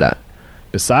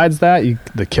 Besides that,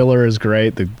 The Killer is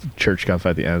great. The church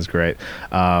gunfight at the end is great.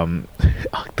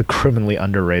 The criminally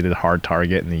underrated Hard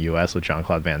Target in the U.S. with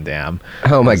Jean-Claude Van Damme.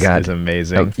 Oh my God, is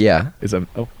amazing. Yeah. There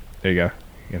you go.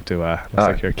 You have to looks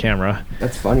like your camera.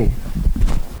 That's funny.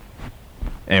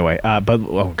 Anyway, but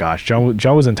oh gosh, John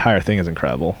Woo's entire thing is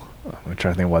incredible. I'm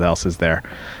trying to think what else is there.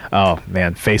 Oh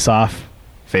man, Face Off,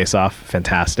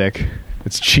 fantastic.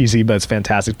 It's cheesy, but it's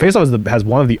fantastic. Face Off has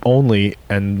one of the only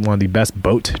and one of the best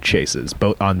boat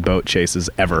on boat chases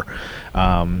ever,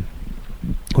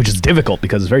 which is difficult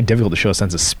because it's very difficult to show a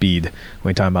sense of speed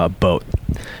when you're talking about a boat.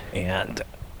 And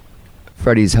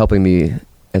Freddie's helping me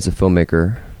as a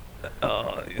filmmaker.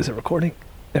 Is it recording?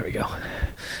 There we go.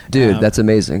 Dude, that's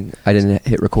amazing. I didn't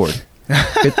hit record.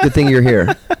 Good thing you're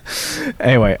here.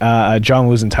 Anyway, John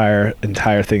Woo's entire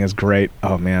thing is great.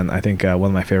 Oh man, I think one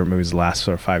of my favorite movies the last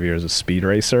sort of 5 years is Speed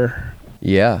Racer.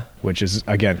 Yeah. Which is,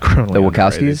 again, criminally The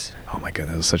underrated. Wachowskis? Oh my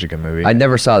goodness, it was such a good movie. I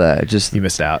never saw that. You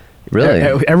missed out. Really?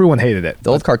 Everyone hated it.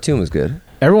 The old cartoon was good.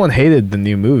 Everyone hated the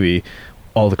new movie.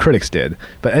 All the critics did.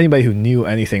 But anybody who knew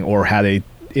anything or had a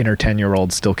inner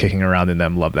 10-year-old still kicking around in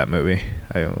them loved that movie.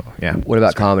 What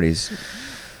about comedies?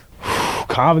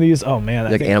 Comedies? Oh man.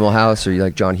 You like Animal House, or you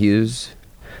like John Hughes?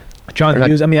 John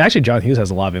Hughes. I mean, actually, John Hughes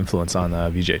has a lot of influence on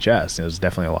VHS. There's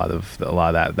definitely a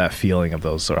lot of that feeling of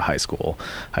those sort of high school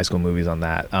movies on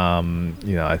that.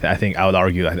 I think I would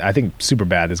argue. I think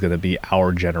Superbad is going to be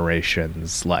our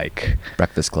generation's like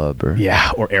Breakfast Club,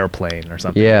 or Airplane or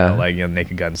something. Yeah,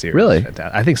 Naked Gun series. Really?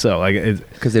 I think so.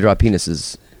 Because they draw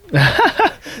penises.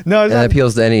 No, and that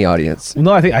appeals to any audience.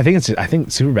 No, I think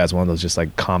Superbad's one of those just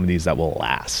like comedies that will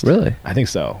last. Really, I think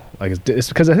so. Like it's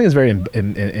because I think it's very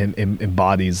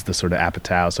embodies the sort of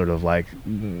Apatow sort of like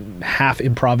half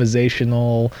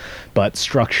improvisational, but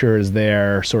structure is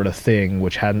there sort of thing,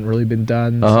 which hadn't really been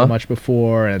done so much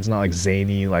before, and it's not like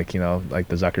zany like like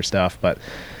the Zucker stuff. But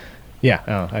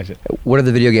yeah, what are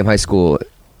the video game high school?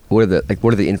 What are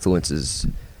the influences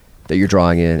that you're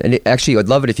drawing in? And actually, I'd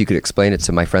love it if you could explain it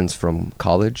to my friends from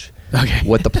college. Okay.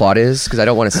 What the plot is, because I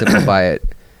don't want to simplify it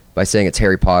by saying it's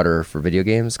Harry Potter for video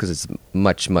games, because it's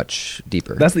much, much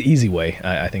deeper. That's the easy way,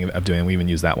 I think, of doing it. We even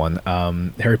use that one.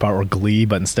 Harry Potter or Glee,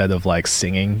 but instead of like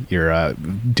singing, you're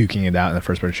duking it out in the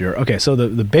first person shooter. Okay, so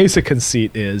the basic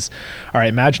conceit is, all right,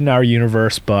 imagine our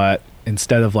universe, but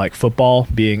instead of like football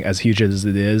being as huge as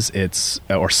it is,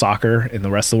 or soccer in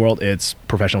the rest of the world, it's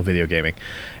professional video gaming.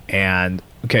 And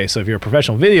okay, so if you're a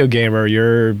professional video gamer,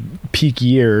 your peak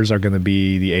years are going to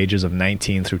be the ages of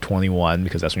 19 through 21,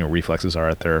 because that's when your reflexes are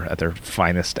at their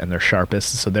finest and their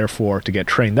sharpest. So therefore, to get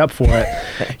trained up for it,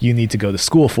 you need to go to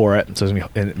school for it. So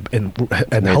and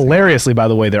hilariously, by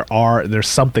the way, there's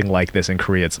something like this in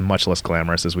Korea. It's much less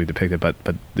glamorous as we depict it, but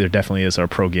there definitely is our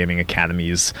pro gaming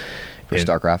academies. For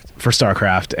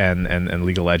StarCraft and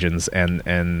League of Legends,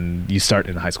 and you start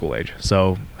in high school age.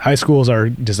 So high schools are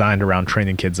designed around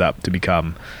training kids up to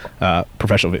become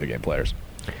professional video game players.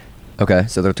 Okay,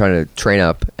 so they're trying to train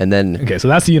up, and then... Okay, so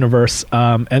that's the universe.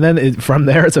 And then from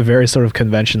there, it's a very sort of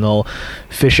conventional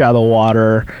fish out of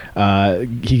water.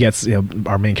 He gets,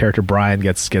 our main character, Brian,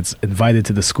 gets invited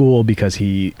to the school because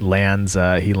he lands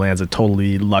a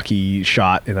totally lucky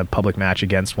shot in a public match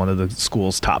against one of the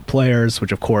school's top players,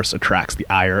 which of course attracts the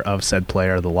ire of said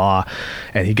player, the law.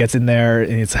 And he gets in there,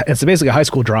 and it's basically a high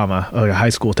school drama, like a high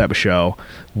school type of show,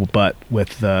 but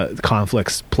with the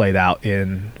conflicts played out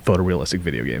in photorealistic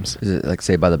video games. Is it like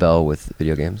Saved by the Bell with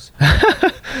video games?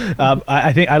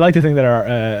 I like to think that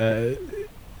our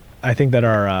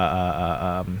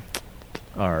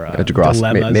Degrassi,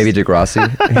 dilemmas, maybe Degrassi.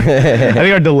 I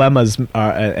think our dilemmas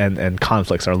and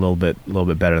conflicts are a little bit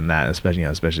better than that, especially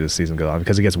as the season goes on,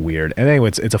 because it gets weird. And anyway,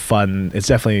 it's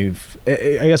definitely,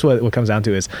 I guess what it comes down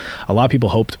to is a lot of people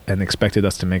hoped and expected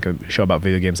us to make a show about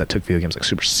video games that took video games like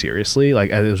super seriously.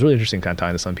 Like, it was really interesting kind of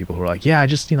talking to some people who were like, yeah, I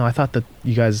just I thought that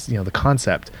you guys the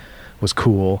concept was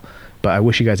cool, but I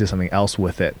wish you guys did something else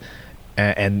with it.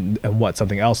 and what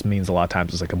something else means a lot of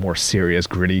times is like a more serious,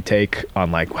 gritty take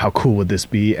on like how cool would this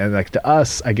be. And like to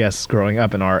us, I guess growing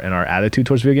up in our attitude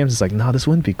towards video games, it's like, no, this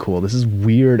wouldn't be cool. This is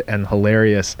weird and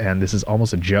hilarious, and this is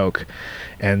almost a joke.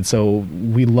 And so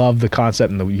we love the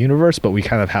concept and the universe, but we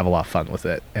kind of have a lot of fun with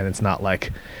it. And it's not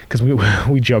like, because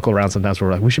we joke around sometimes where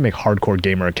we're like, we should make Hardcore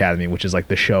Gamer Academy, which is like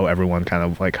the show everyone kind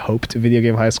of like hoped Video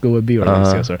Game High School would be, or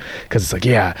because it's like,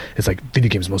 yeah, it's like video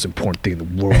games the most important thing in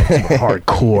the world. It's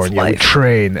hardcore, and we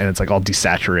train, and it's like all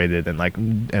desaturated and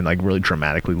like really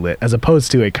dramatically lit, as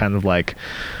opposed to a kind of like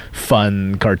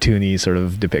fun, cartoony sort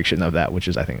of depiction of that, which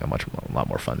is I think a lot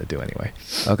more fun to do anyway.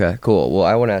 Okay, cool. Well,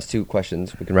 I want to ask 2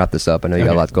 questions. We can wrap this up. I know you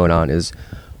got a lot going on.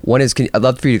 One is, I'd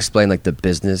love for you to explain like the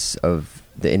business of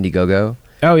the Indiegogo.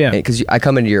 Oh yeah, because I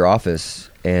come into your office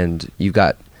and you've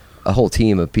got a whole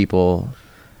team of people,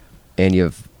 and you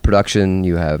have production,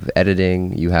 you have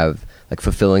editing, you have like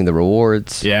fulfilling the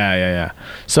rewards. Yeah.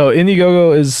 So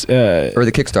Indiegogo is or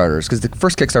the Kickstarters, because the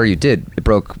first Kickstarter you did, it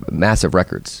broke massive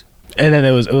records. And then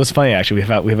it was funny actually.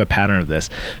 We have a pattern of this.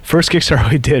 First Kickstarter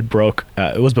we did broke.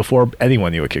 It was before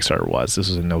anyone knew what Kickstarter was. This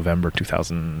was in November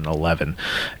 2011,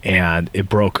 and it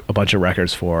broke a bunch of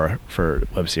records for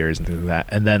web series and things like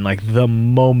that. And then like the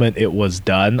moment it was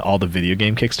done, all the video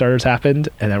game Kickstarters happened,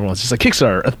 and everyone's just like,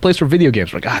 Kickstarter, a place for video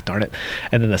games. We're like, darn it.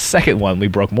 And then the second one, we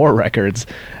broke more records.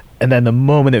 And then the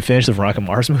moment it finished, the Veronica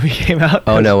Mars movie came out.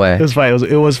 Oh, no way. It was funny.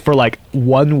 It was for like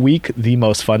 1 week the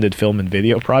most funded film and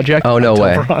video project. Oh, no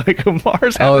way. Veronica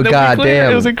Mars happened. Oh, god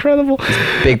damn. It was incredible.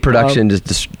 Big production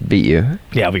just beat you.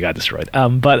 Yeah, we got destroyed.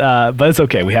 But it's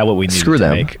okay. We had what we needed Screw to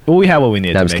them. make. Well, we had what we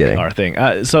needed to make kidding. our thing.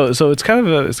 So it's kind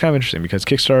of interesting because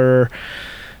Kickstarter,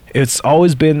 it's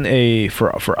always been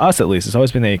for us at least, it's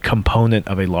always been a component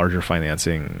of a larger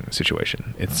financing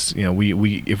situation. It's,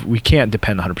 if we can't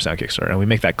depend 100% on Kickstarter, and we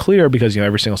make that clear because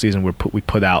every single season we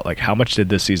put out like, how much did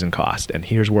this season cost, and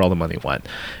here's where all the money went,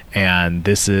 and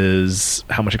this is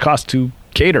how much it costs to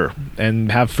cater and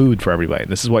have food for everybody.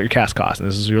 This is what your cast costs, and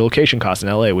this is your location costs in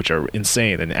LA, which are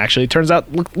insane. And actually, it turns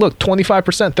out, look,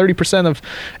 25%, 30% of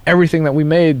everything that we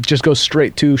made just goes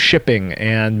straight to shipping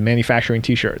and manufacturing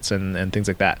T-shirts and things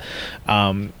like that.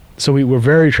 So we were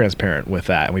very transparent with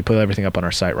that, and we put everything up on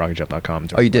our site, rocketjump.com.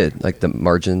 Oh, you did? Like the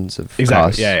margins of exactly.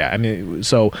 costs? Yeah. I mean,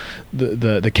 so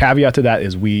the caveat to that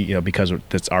is we, because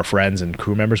it's our friends and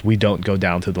crew members, we don't go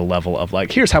down to the level of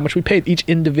like, here's how much we paid each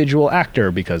individual actor,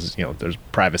 because, there's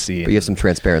privacy. But you have some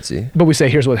transparency. But we say,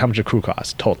 here's how much a crew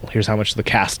costs, total. Here's how much the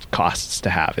cast costs to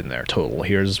have in there, total.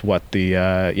 Here's what the,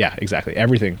 exactly.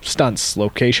 Everything. Stunts,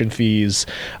 location fees,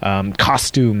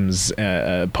 costumes,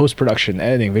 post-production,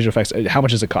 editing, visual effects. How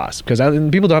much does it cost? Because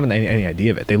people don't have any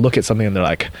idea of it. They look at something and they're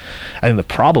like, I think the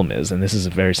problem is, and this is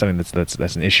something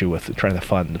that's an issue with trying to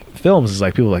fund films, is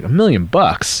like, people are like, $1 million,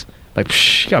 like,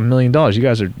 you got $1 million, you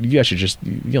guys should just,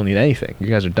 you don't need anything, you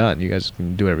guys are done, you guys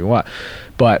can do whatever you want.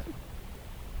 But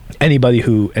anybody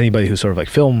who sort of like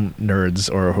film nerds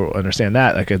or who understand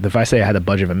that, like, if I say I had a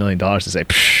budget of $1 million, to say,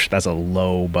 that's a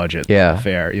low budget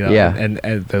affair, Yeah. And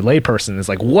the layperson is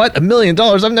like, what, $1 million?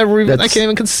 I can't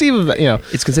even conceive of that.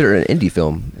 It's considered an indie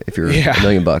film if you're $1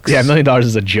 million. Yeah, $1 million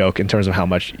is a joke in terms of how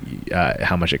much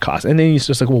it costs. And then you're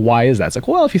just like, well, why is that? It's like,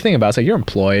 well, if you think about it, it's like you're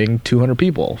employing 200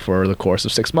 people for the course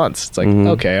of 6 months. It's like,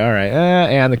 okay, all right,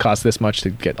 and it costs this much to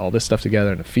get all this stuff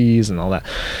together, and the fees and all that.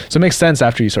 So it makes sense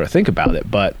after you sort of think about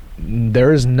it, but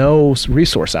there is no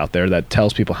resource out there that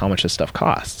tells people how much this stuff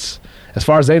costs. As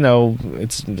far as they know,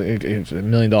 it's $1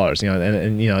 million,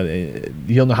 and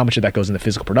you don't know how much of that goes into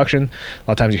physical production. A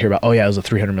lot of times you hear about, it was a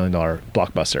 $300 million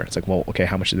blockbuster. It's like, well, okay,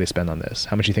 how much did they spend on this?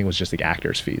 How much do you think was just the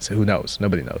actors' fees? Who knows?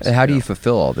 Nobody knows. And how do you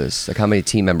fulfill all this? Like, how many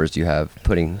team members do you have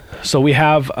putting? So we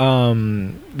have sort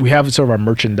of our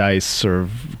merchandise sort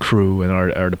of crew and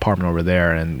our department over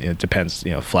there, and it depends,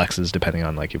 flexes depending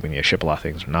on like if we need to ship a lot of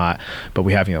things or not. But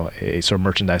we have a sort of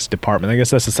merchandise department. I guess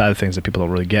that's the side of things that people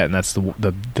don't really get, and that's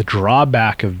the drawback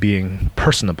of being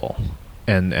personable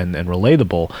and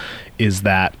relatable, is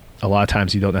that a lot of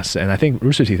times you don't necessarily, and I think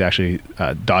Rooster Teeth actually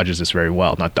dodges this very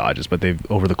well. Not dodges, but they've,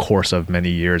 over the course of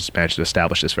many years, managed to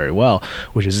establish this very well,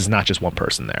 which is it's not just one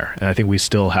person there. And I think we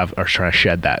still are trying to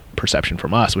shed that perception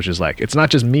from us, which is like, it's not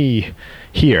just me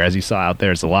here. As you saw out there,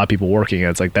 there's a lot of people working,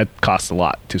 and it's like, that costs a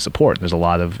lot to support. There's a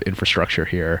lot of infrastructure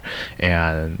here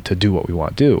and to do what we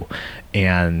want to do.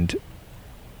 And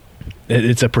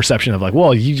it's a perception of like,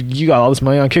 well, you got all this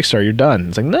money on Kickstarter, you're done.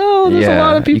 It's like, no, there's a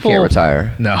lot of people. You can't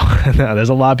retire. No, no, there's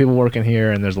a lot of people working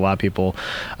here, and there's a lot of people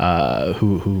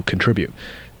who contribute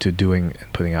to doing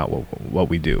and putting out what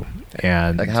we do.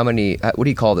 And like, what do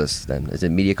you call this then? Is it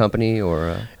media company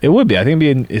or? It would be. I think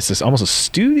it's just almost a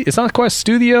studio. It's not quite a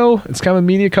studio. It's kind of a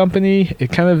media company.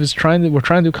 It kind of is we're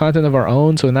trying to do content of our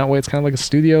own. So in that way, it's kind of like a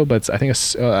studio. But I think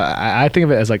I think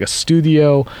of it as like a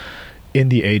studio in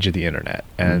the age of the internet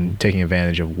and taking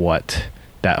advantage of what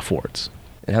that affords.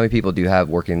 And how many people do you have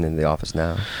working in the office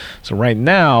now? So right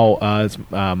now, it's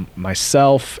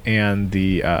myself and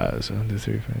the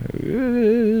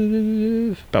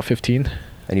about 15.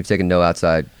 And you've taken no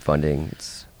outside funding.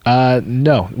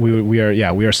 No, we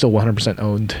are still 100%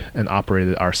 owned and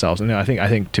operated ourselves. And I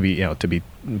think to be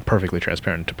perfectly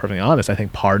transparent, to perfectly honest, I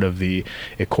think part of the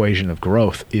equation of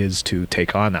growth is to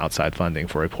take on outside funding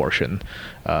for a portion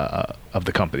of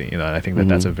the company. And I think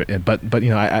that's but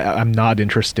I'm not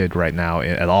interested right now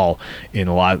at all in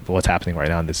a lot of what's happening right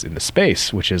now in the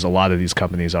space, which is a lot of these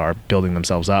companies are building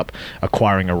themselves up,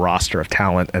 acquiring a roster of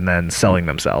talent, and then selling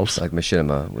themselves. Like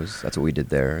Machinima that's what we did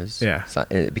there.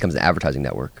 It becomes an advertising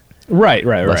network. Right.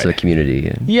 Less of a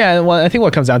community. Yeah, well, I think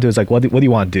what comes down to is like, what do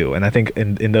you want to do? And I think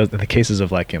in the cases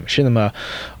of like Machinima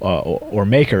or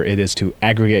Maker, it is to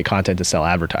aggregate content to sell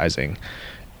advertising,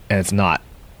 and it's not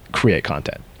create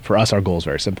content. For us, our goal is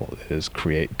very simple: it is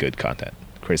create good content,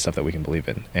 create stuff that we can believe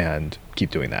in, and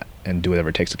keep doing that, and do whatever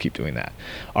it takes to keep doing that.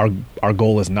 Our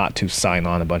goal is not to sign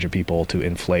on a bunch of people to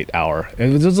inflate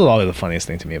this is a lot of the funniest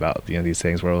thing to me about these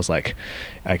things, where it was like,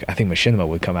 I think Machinima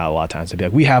would come out a lot of times and be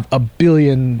like, we have 1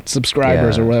 billion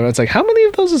subscribers or whatever. It's like, how many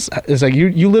of those is like,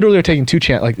 you literally are taking 2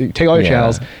 channels, like, you take all your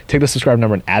channels, take the subscriber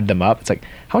number and add them up. It's like,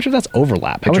 how much of that's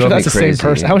overlap? How much of that's the same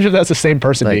person? How much of that's the same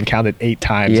person being counted 8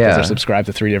 times because they're subscribed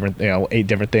to 8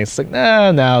 different things? It's like,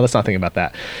 no, let's not think about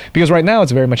that. Because right now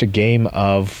it's very much a game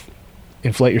of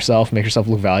inflate yourself, make yourself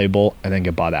look valuable, and then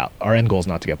get bought out. Our end goal is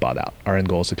not to get bought out. Our end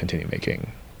goal is to continue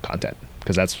making content,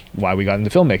 because that's why we got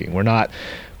into filmmaking. We're not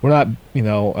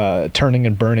turning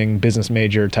and burning business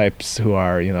major types who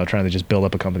are trying to just build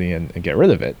up a company and get rid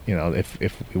of it.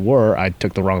 If we were, I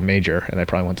took the wrong major, and I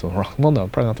probably went to the wrong. Well, no,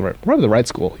 probably not probably the right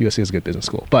school. USC is a good business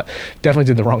school, but definitely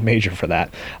did the wrong major for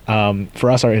that.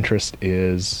 For us, our interest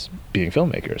is being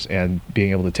filmmakers and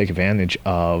being able to take advantage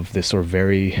of this sort of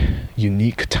very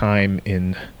unique time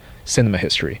in cinema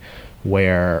history,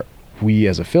 where we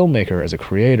as a filmmaker, as a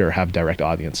creator, have direct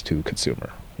audience to consumer.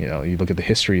 You look at the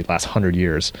history, last 100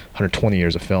 years, 120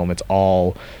 years of film, it's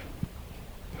all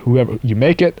whoever you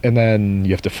make it, and then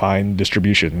you have to find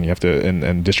distribution. You have to,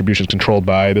 and distribution is controlled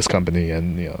by this company,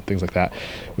 and things like that.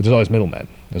 But there's always middlemen.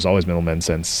 There's always middlemen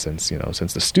since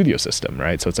the studio system,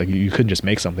 right? So it's like you couldn't just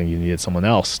make something; you needed someone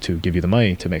else to give you the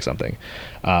money to make something.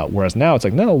 Whereas now it's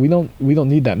like, no, we don't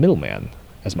need that middleman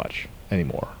as much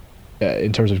anymore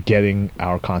in terms of getting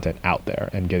our content out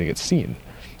there and getting it seen.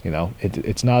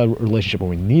 It's not a relationship where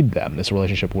we need them. It's a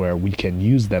relationship where we can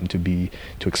use them to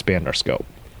expand our scope.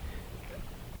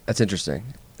 That's interesting.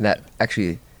 And that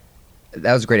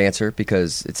was a great answer,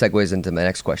 because it segues into my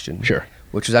next question. Sure.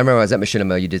 Which was, I remember I was at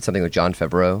Machinima, you did something with Jon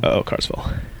Favreau. Oh,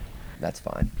 Carsville. That's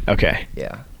fine. Okay.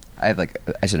 Yeah. I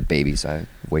should have babies, so I have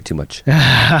way too much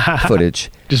footage.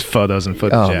 Just photos and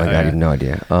footage. Oh my God, I have no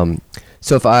idea.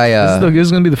 So if I... this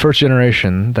is going to be the first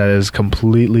generation that is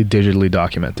completely digitally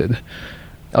documented.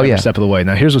 Every step of the way.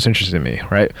 Now, here's what's interesting to me,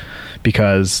 right?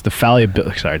 Because the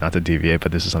fallibility, sorry, not to deviate,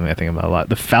 but this is something I think about a lot.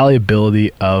 The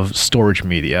fallibility of storage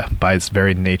media by its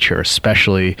very nature,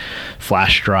 especially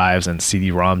flash drives and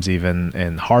CD-ROMs even,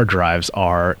 and hard drives,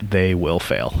 they will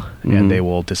fail and they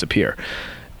will disappear.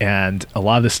 And a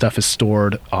lot of this stuff is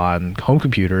stored on home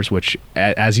computers, which,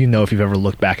 as you know, if you've ever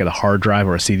looked back at a hard drive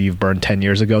or a CD you've burned 10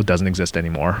 years ago, doesn't exist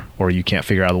anymore, or you can't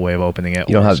figure out a way of opening it.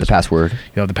 You don't have the password. You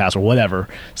don't have the password, whatever.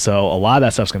 So a lot of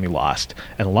that stuff's going to be lost.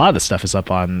 And a lot of the stuff is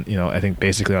up on, I think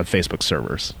basically on Facebook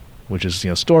servers, which is,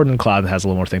 stored in the cloud and has a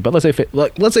little more thing. But let's say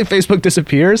Facebook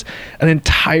disappears, an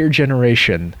entire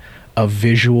generation of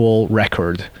visual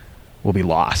record will be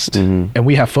lost. And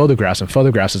we have photographs, and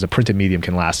photographs as a printed medium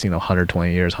can last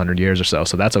 120 years, 100 years or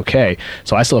so that's okay.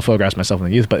 So I still have photographs myself in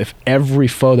the youth, but if every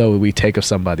photo we take of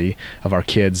somebody, of our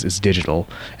kids, is digital,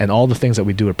 and all the things that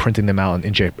we do are printing them out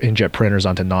in inkjet printers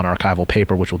onto non-archival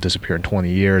paper, which will disappear in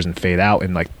 20 years and fade out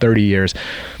in like 30 years,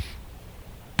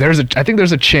 I think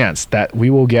there's a chance that we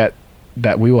will get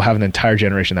that we will have an entire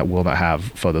generation that will not have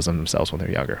photos of themselves when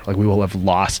they're younger. Like we will have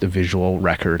lost a visual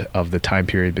record of the time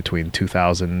period between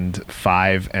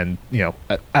 2005 and, I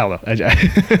don't know.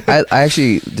 I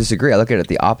actually disagree. I look at it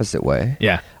the opposite way.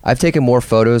 Yeah. I've taken more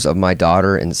photos of my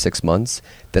daughter in 6 months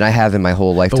than I have in my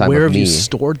whole lifetime. But where of have me. you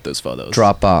stored those photos?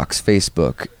 Dropbox,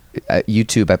 Facebook,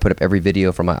 YouTube. I put up every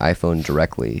video from my iPhone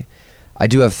directly. I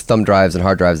do have thumb drives and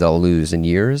hard drives that I'll lose in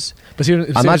years. But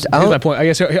here's my point. I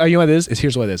guess you know what it is?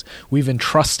 Here's what it is. We've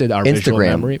entrusted our visual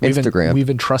memory. We've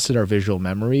entrusted our visual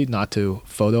memory not to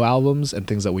photo albums and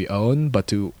things that we own, but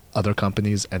to other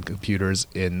companies and computers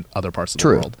in other parts of the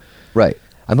world. Right.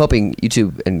 I'm hoping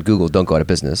YouTube and Google don't go out of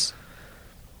business,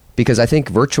 because I think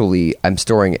virtually I'm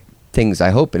storing things, I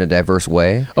hope, in a diverse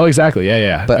way. Oh, exactly.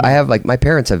 Yeah. But I have, like, my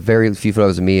parents have very few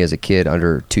photos of me as a kid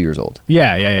under 2 years old.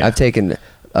 Yeah. I've taken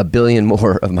a billion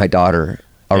more of my daughter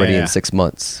already in 6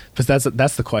 months. But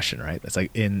that's the question, right? It's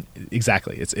like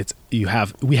we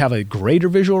have a greater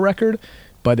visual record,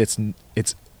 but it's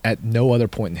at no other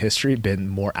point in history been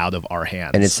more out of our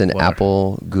hands. And it's an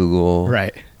Apple, Google,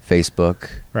 right, Facebook,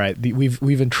 right.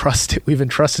 We've entrusted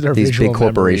our these visual big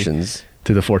corporations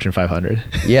to the Fortune 500.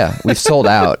 Yeah, we've sold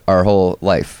out our whole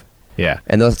life. Yeah.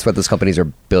 And that's what those companies are,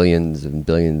 billions and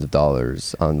billions of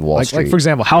dollars on Wall Street. Like, for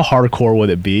example, how hardcore would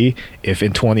it be if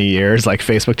in 20 years, like,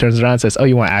 Facebook turns around and says, oh,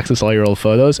 you want to access all your old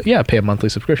photos? Yeah, pay a monthly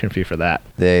subscription fee for that.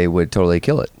 They would totally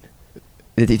kill it.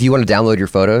 If you want to download your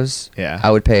photos, I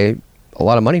would pay a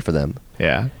lot of money for them.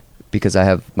 Yeah. Because I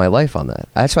have my life on that.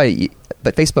 That's why,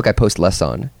 but Facebook I post less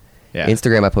on. Yeah.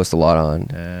 Instagram I post a lot on.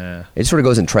 It sort of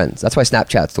goes in trends. That's why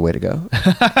Snapchat's the way to go.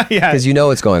 Yeah. Because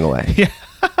it's going away. Yeah.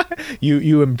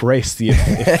 You embrace the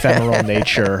ephemeral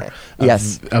nature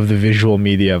of the visual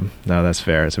medium. No, that's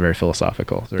fair. It's very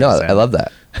philosophical. It's very sad. I love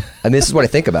that. And this is what I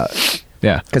think about.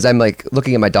 Yeah. Because I'm like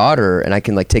looking at my daughter and I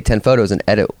can like take 10 photos and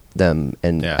edit them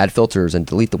and add filters and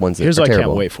delete the ones that are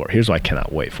terrible. Here's what I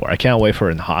cannot wait for. I can't wait for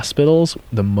in hospitals,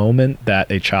 the moment that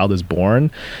a child is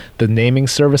born, the naming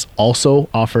service also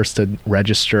offers to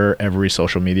register every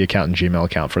social media account and Gmail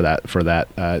account for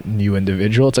that new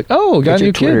individual. It's like, oh, got a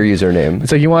new Twitter kid. username.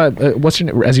 It's like, you want what's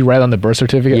your, as you write on the birth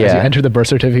certificate, as you enter the birth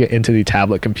certificate into the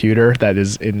tablet computer that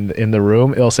is in the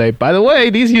room, it'll say, by the way,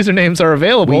 these usernames are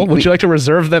available. Would you like to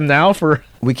reserve them now for?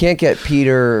 We can't get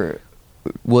Peter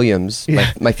Williams,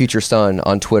 my future son,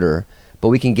 on Twitter, but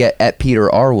we can get at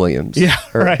Peter R. Williams. Yeah,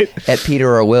 or right. At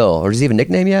Peter R. Will. Or does he have a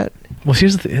nickname yet? Well,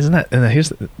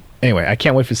 anyway, I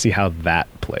can't wait to see how that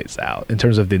plays out in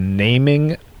terms of the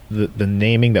naming, the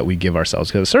naming that we give ourselves.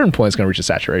 Because at a certain point, it's going to reach a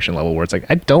saturation level where it's like,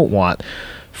 I don't want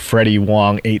Freddie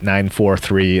Wong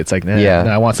 8943. It's like, no,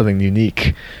 I want something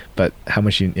unique. But how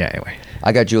much anyway.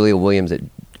 I got Julia Williams at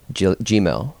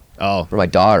Gmail. Oh, for my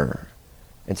daughter.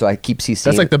 And so I keep CCing.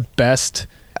 That's like the best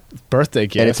birthday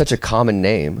gift. And it's such a common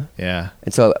name. Yeah.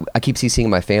 And so I keep CCing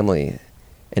my family,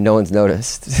 and no one's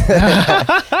noticed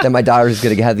that my daughter's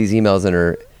going to have these emails in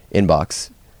her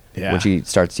inbox when she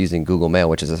starts using Google Mail,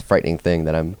 which is a frightening thing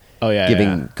that I'm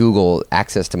giving Google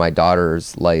access to my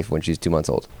daughter's life when she's 2 months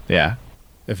old. Yeah.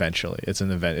 Eventually. It's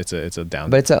an event. It's a down.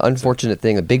 But it's an unfortunate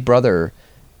thing. A Big Brother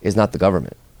is not the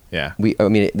government. Yeah. The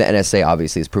NSA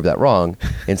obviously has proved that wrong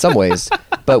in some ways,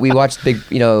 but we watched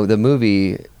the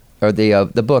movie or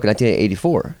the book in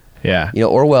 1984. Yeah.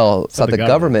 Orwell thought the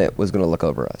government was going to look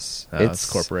over us.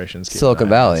 It's corporations. Silicon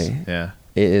Valley. Yeah.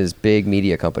 It is big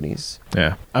media companies.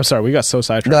 Yeah. I'm sorry, we got so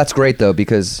sidetracked. No, that's great though,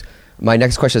 because my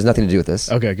next question has nothing to do with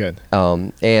this. Okay, good.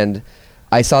 And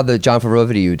I saw the John Favreau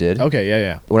video you did. Okay,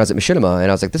 yeah. When I was at Machinima, and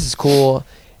I was like, this is cool.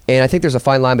 And I think there's a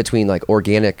fine line between like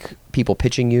organic people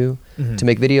pitching you to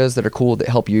make videos that are cool that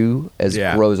help you as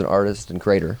grow as an artist and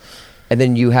creator, and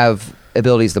then you have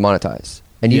abilities to monetize.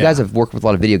 And you guys have worked with a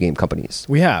lot of video game companies.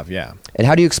 We have, yeah. And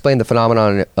how do you explain the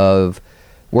phenomenon of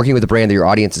working with a brand that your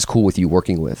audience is cool with you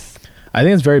working with? I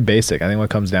think it's very basic. I think what it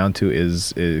comes down to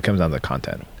is it comes down to the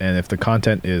content. And if the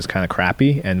content is kind of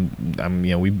crappy, and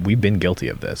we've been guilty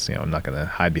of this. I'm not going to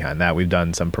hide behind that. We've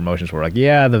done some promotions where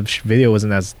the video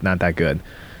wasn't not that good.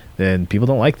 Then people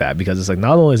don't like that, because it's like,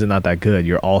 not only is it not that good,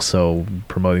 you're also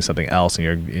promoting something else, and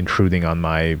you're intruding on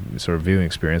my sort of viewing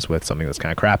experience with something that's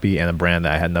kind of crappy and a brand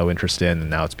that I had no interest in, and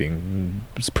now it's being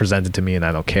presented to me and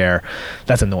I don't care.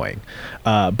 That's annoying.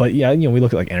 But we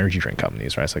look at like energy drink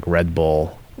companies, right? It's like Red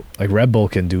Bull. Like Red Bull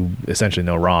can do essentially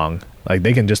no wrong. Like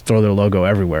they can just throw their logo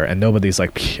everywhere, and nobody's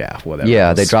like, whatever.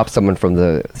 Yeah, they drop someone from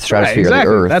the stratosphere of the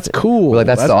earth. That's cool. We're like,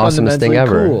 that's the awesomest thing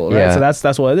ever. Cool, right? Yeah. So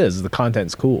that's what it is. The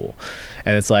content's cool,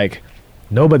 and it's like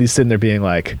nobody's sitting there being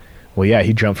like, well, yeah,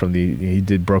 he jumped from he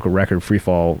broke a record free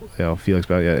fall, Felix.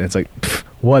 And it's like,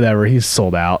 whatever, he's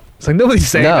sold out. It's like nobody's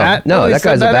saying that. No, that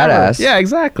guy's a badass. Yeah,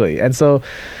 exactly. And so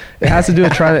It has to do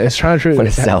with trying to. What a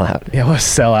sellout. Yeah, what a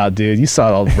sellout, dude. You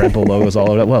saw all the Red Bull logos all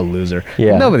over that. What a loser.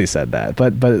 Yeah. Nobody said that.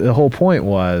 But the whole point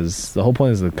is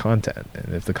the content.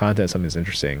 And if the content is something that's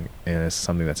interesting and it's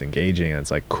something that's engaging and it's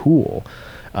like cool,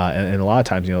 and a lot of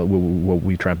times, what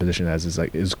we try and position as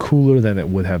is cooler than it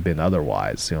would have been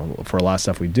otherwise. For a lot of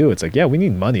stuff we do, it's like, yeah, we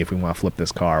need money if we want to flip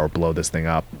this car or blow this thing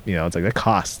up. It's like that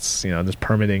costs. There's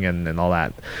permitting and all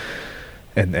that.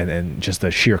 And just the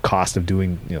sheer cost of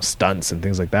doing stunts and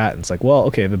things like that. And it's like, well,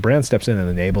 okay, if the brand steps in and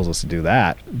enables us to do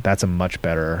that, that's a much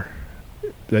better.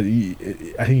 I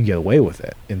think you get away with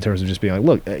it in terms of just being like,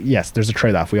 look, yes, there's a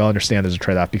trade-off. We all understand there's a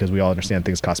trade-off because we all understand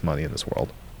things cost money in this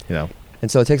world. And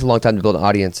so it takes a long time to build an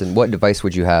audience. And what advice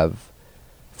would you have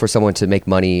for someone to make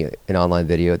money in online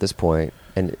video at this point?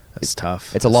 And it's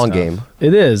tough. It's a long game.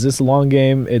 It is. It's a long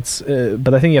game.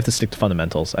 But I think you have to stick to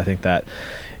fundamentals. I think that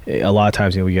a lot of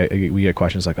times, we get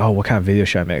questions like, "Oh, what kind of video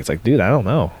should I make?" It's like, dude, I don't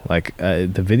know. Like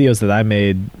the videos that I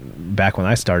made back when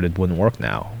I started wouldn't work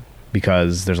now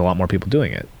because there's a lot more people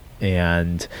doing it.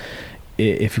 And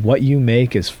if what you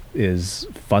make is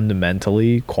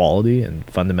fundamentally quality and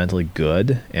fundamentally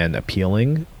good and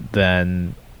appealing,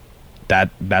 then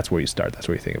that's where you start. That's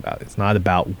where you think about it. It's not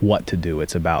about what to do.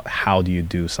 It's about how do you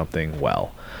do something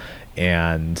well.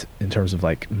 And in terms of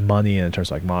like money and in terms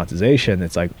of like monetization,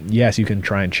 it's like, yes, you can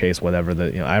try and chase whatever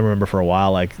I remember for a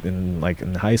while, like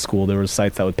in high school, there were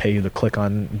sites that would pay you to click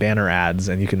on banner ads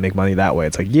and you can make money that way.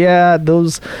 It's like, yeah,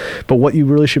 but what you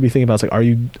really should be thinking about is like,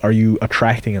 are you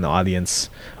attracting an audience?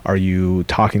 Are you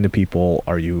talking to people?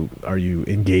 Are you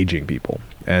engaging people?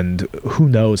 And who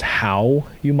knows how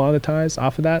you monetize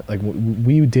off of that? Like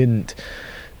we didn't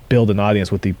build an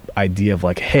audience with the idea of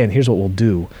like, hey, and here's what we'll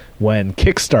do when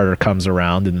Kickstarter comes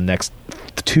around in the next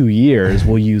 2 years,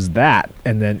 we'll use that.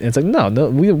 And then it's like, no,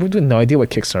 we had no idea what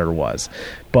Kickstarter was.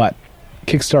 But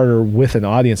Kickstarter with an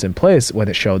audience in place, when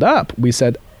it showed up, we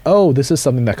said, oh, this is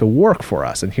something that could work for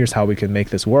us, and here's how we can make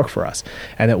this work for us.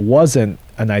 And it wasn't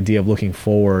an idea of looking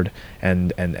forward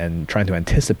and trying to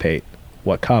anticipate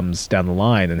what comes down the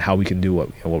line and how we can do what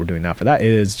we're doing now. For that, it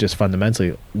is just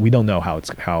fundamentally, we don't know how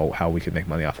we can make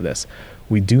money off of this.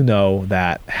 We do know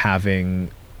that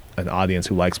having an audience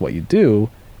who likes what you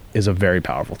do is a very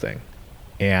powerful thing.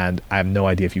 And I have no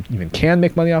idea if you even can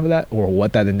make money off of that or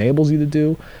what that enables you to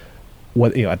do.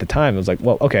 At the time, it was like,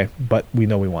 well, okay, but we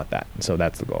know we want that. So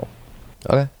that's the goal.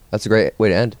 Okay. That's a great way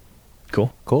to end.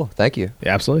 Cool. Thank you.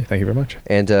 Yeah, absolutely. Thank you very much.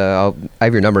 And I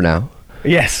have your number now.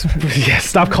 Yes.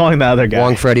 Stop calling the other guy.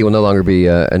 Wong Freddie will no longer be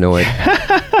annoyed.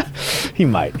 He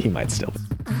might still.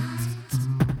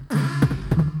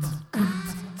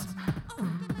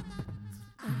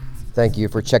 Thank you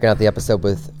for checking out the episode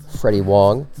with Freddie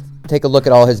Wong. Take a look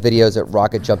at all his videos at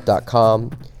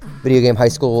rocketjump.com. Video Game High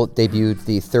School debuted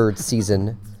the 3rd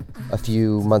season a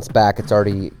few months back. It's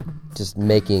already just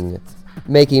making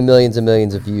millions and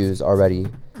millions of views already.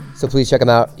 So please check him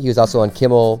out. He was also on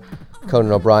Kimmel,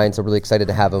 Conan O'Brien, so really excited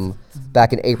to have him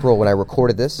back in April when I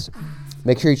recorded this.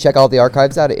 Make sure you check all the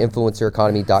archives out at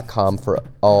influencereconomy.com for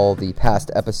all the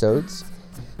past episodes.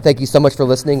 Thank you so much for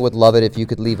listening. Would love it if you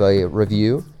could leave a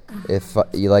review. If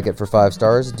you like it for 5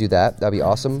 stars, do that. That'd be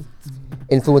awesome.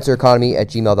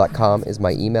 influencereconomy@gmail.com is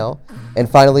my email. And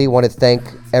finally, want to thank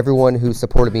everyone who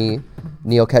supported me.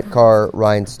 Neil Ketkar,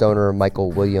 Ryan Stoner,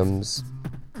 Michael Williams,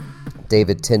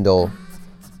 David Tyndall,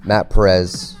 Matt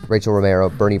Perez, Rachel Romero,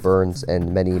 Bernie Burns,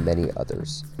 and many, many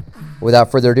others.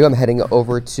 Without further ado, I'm heading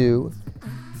over to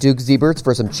Duke Zeberts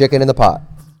for some chicken in the pot.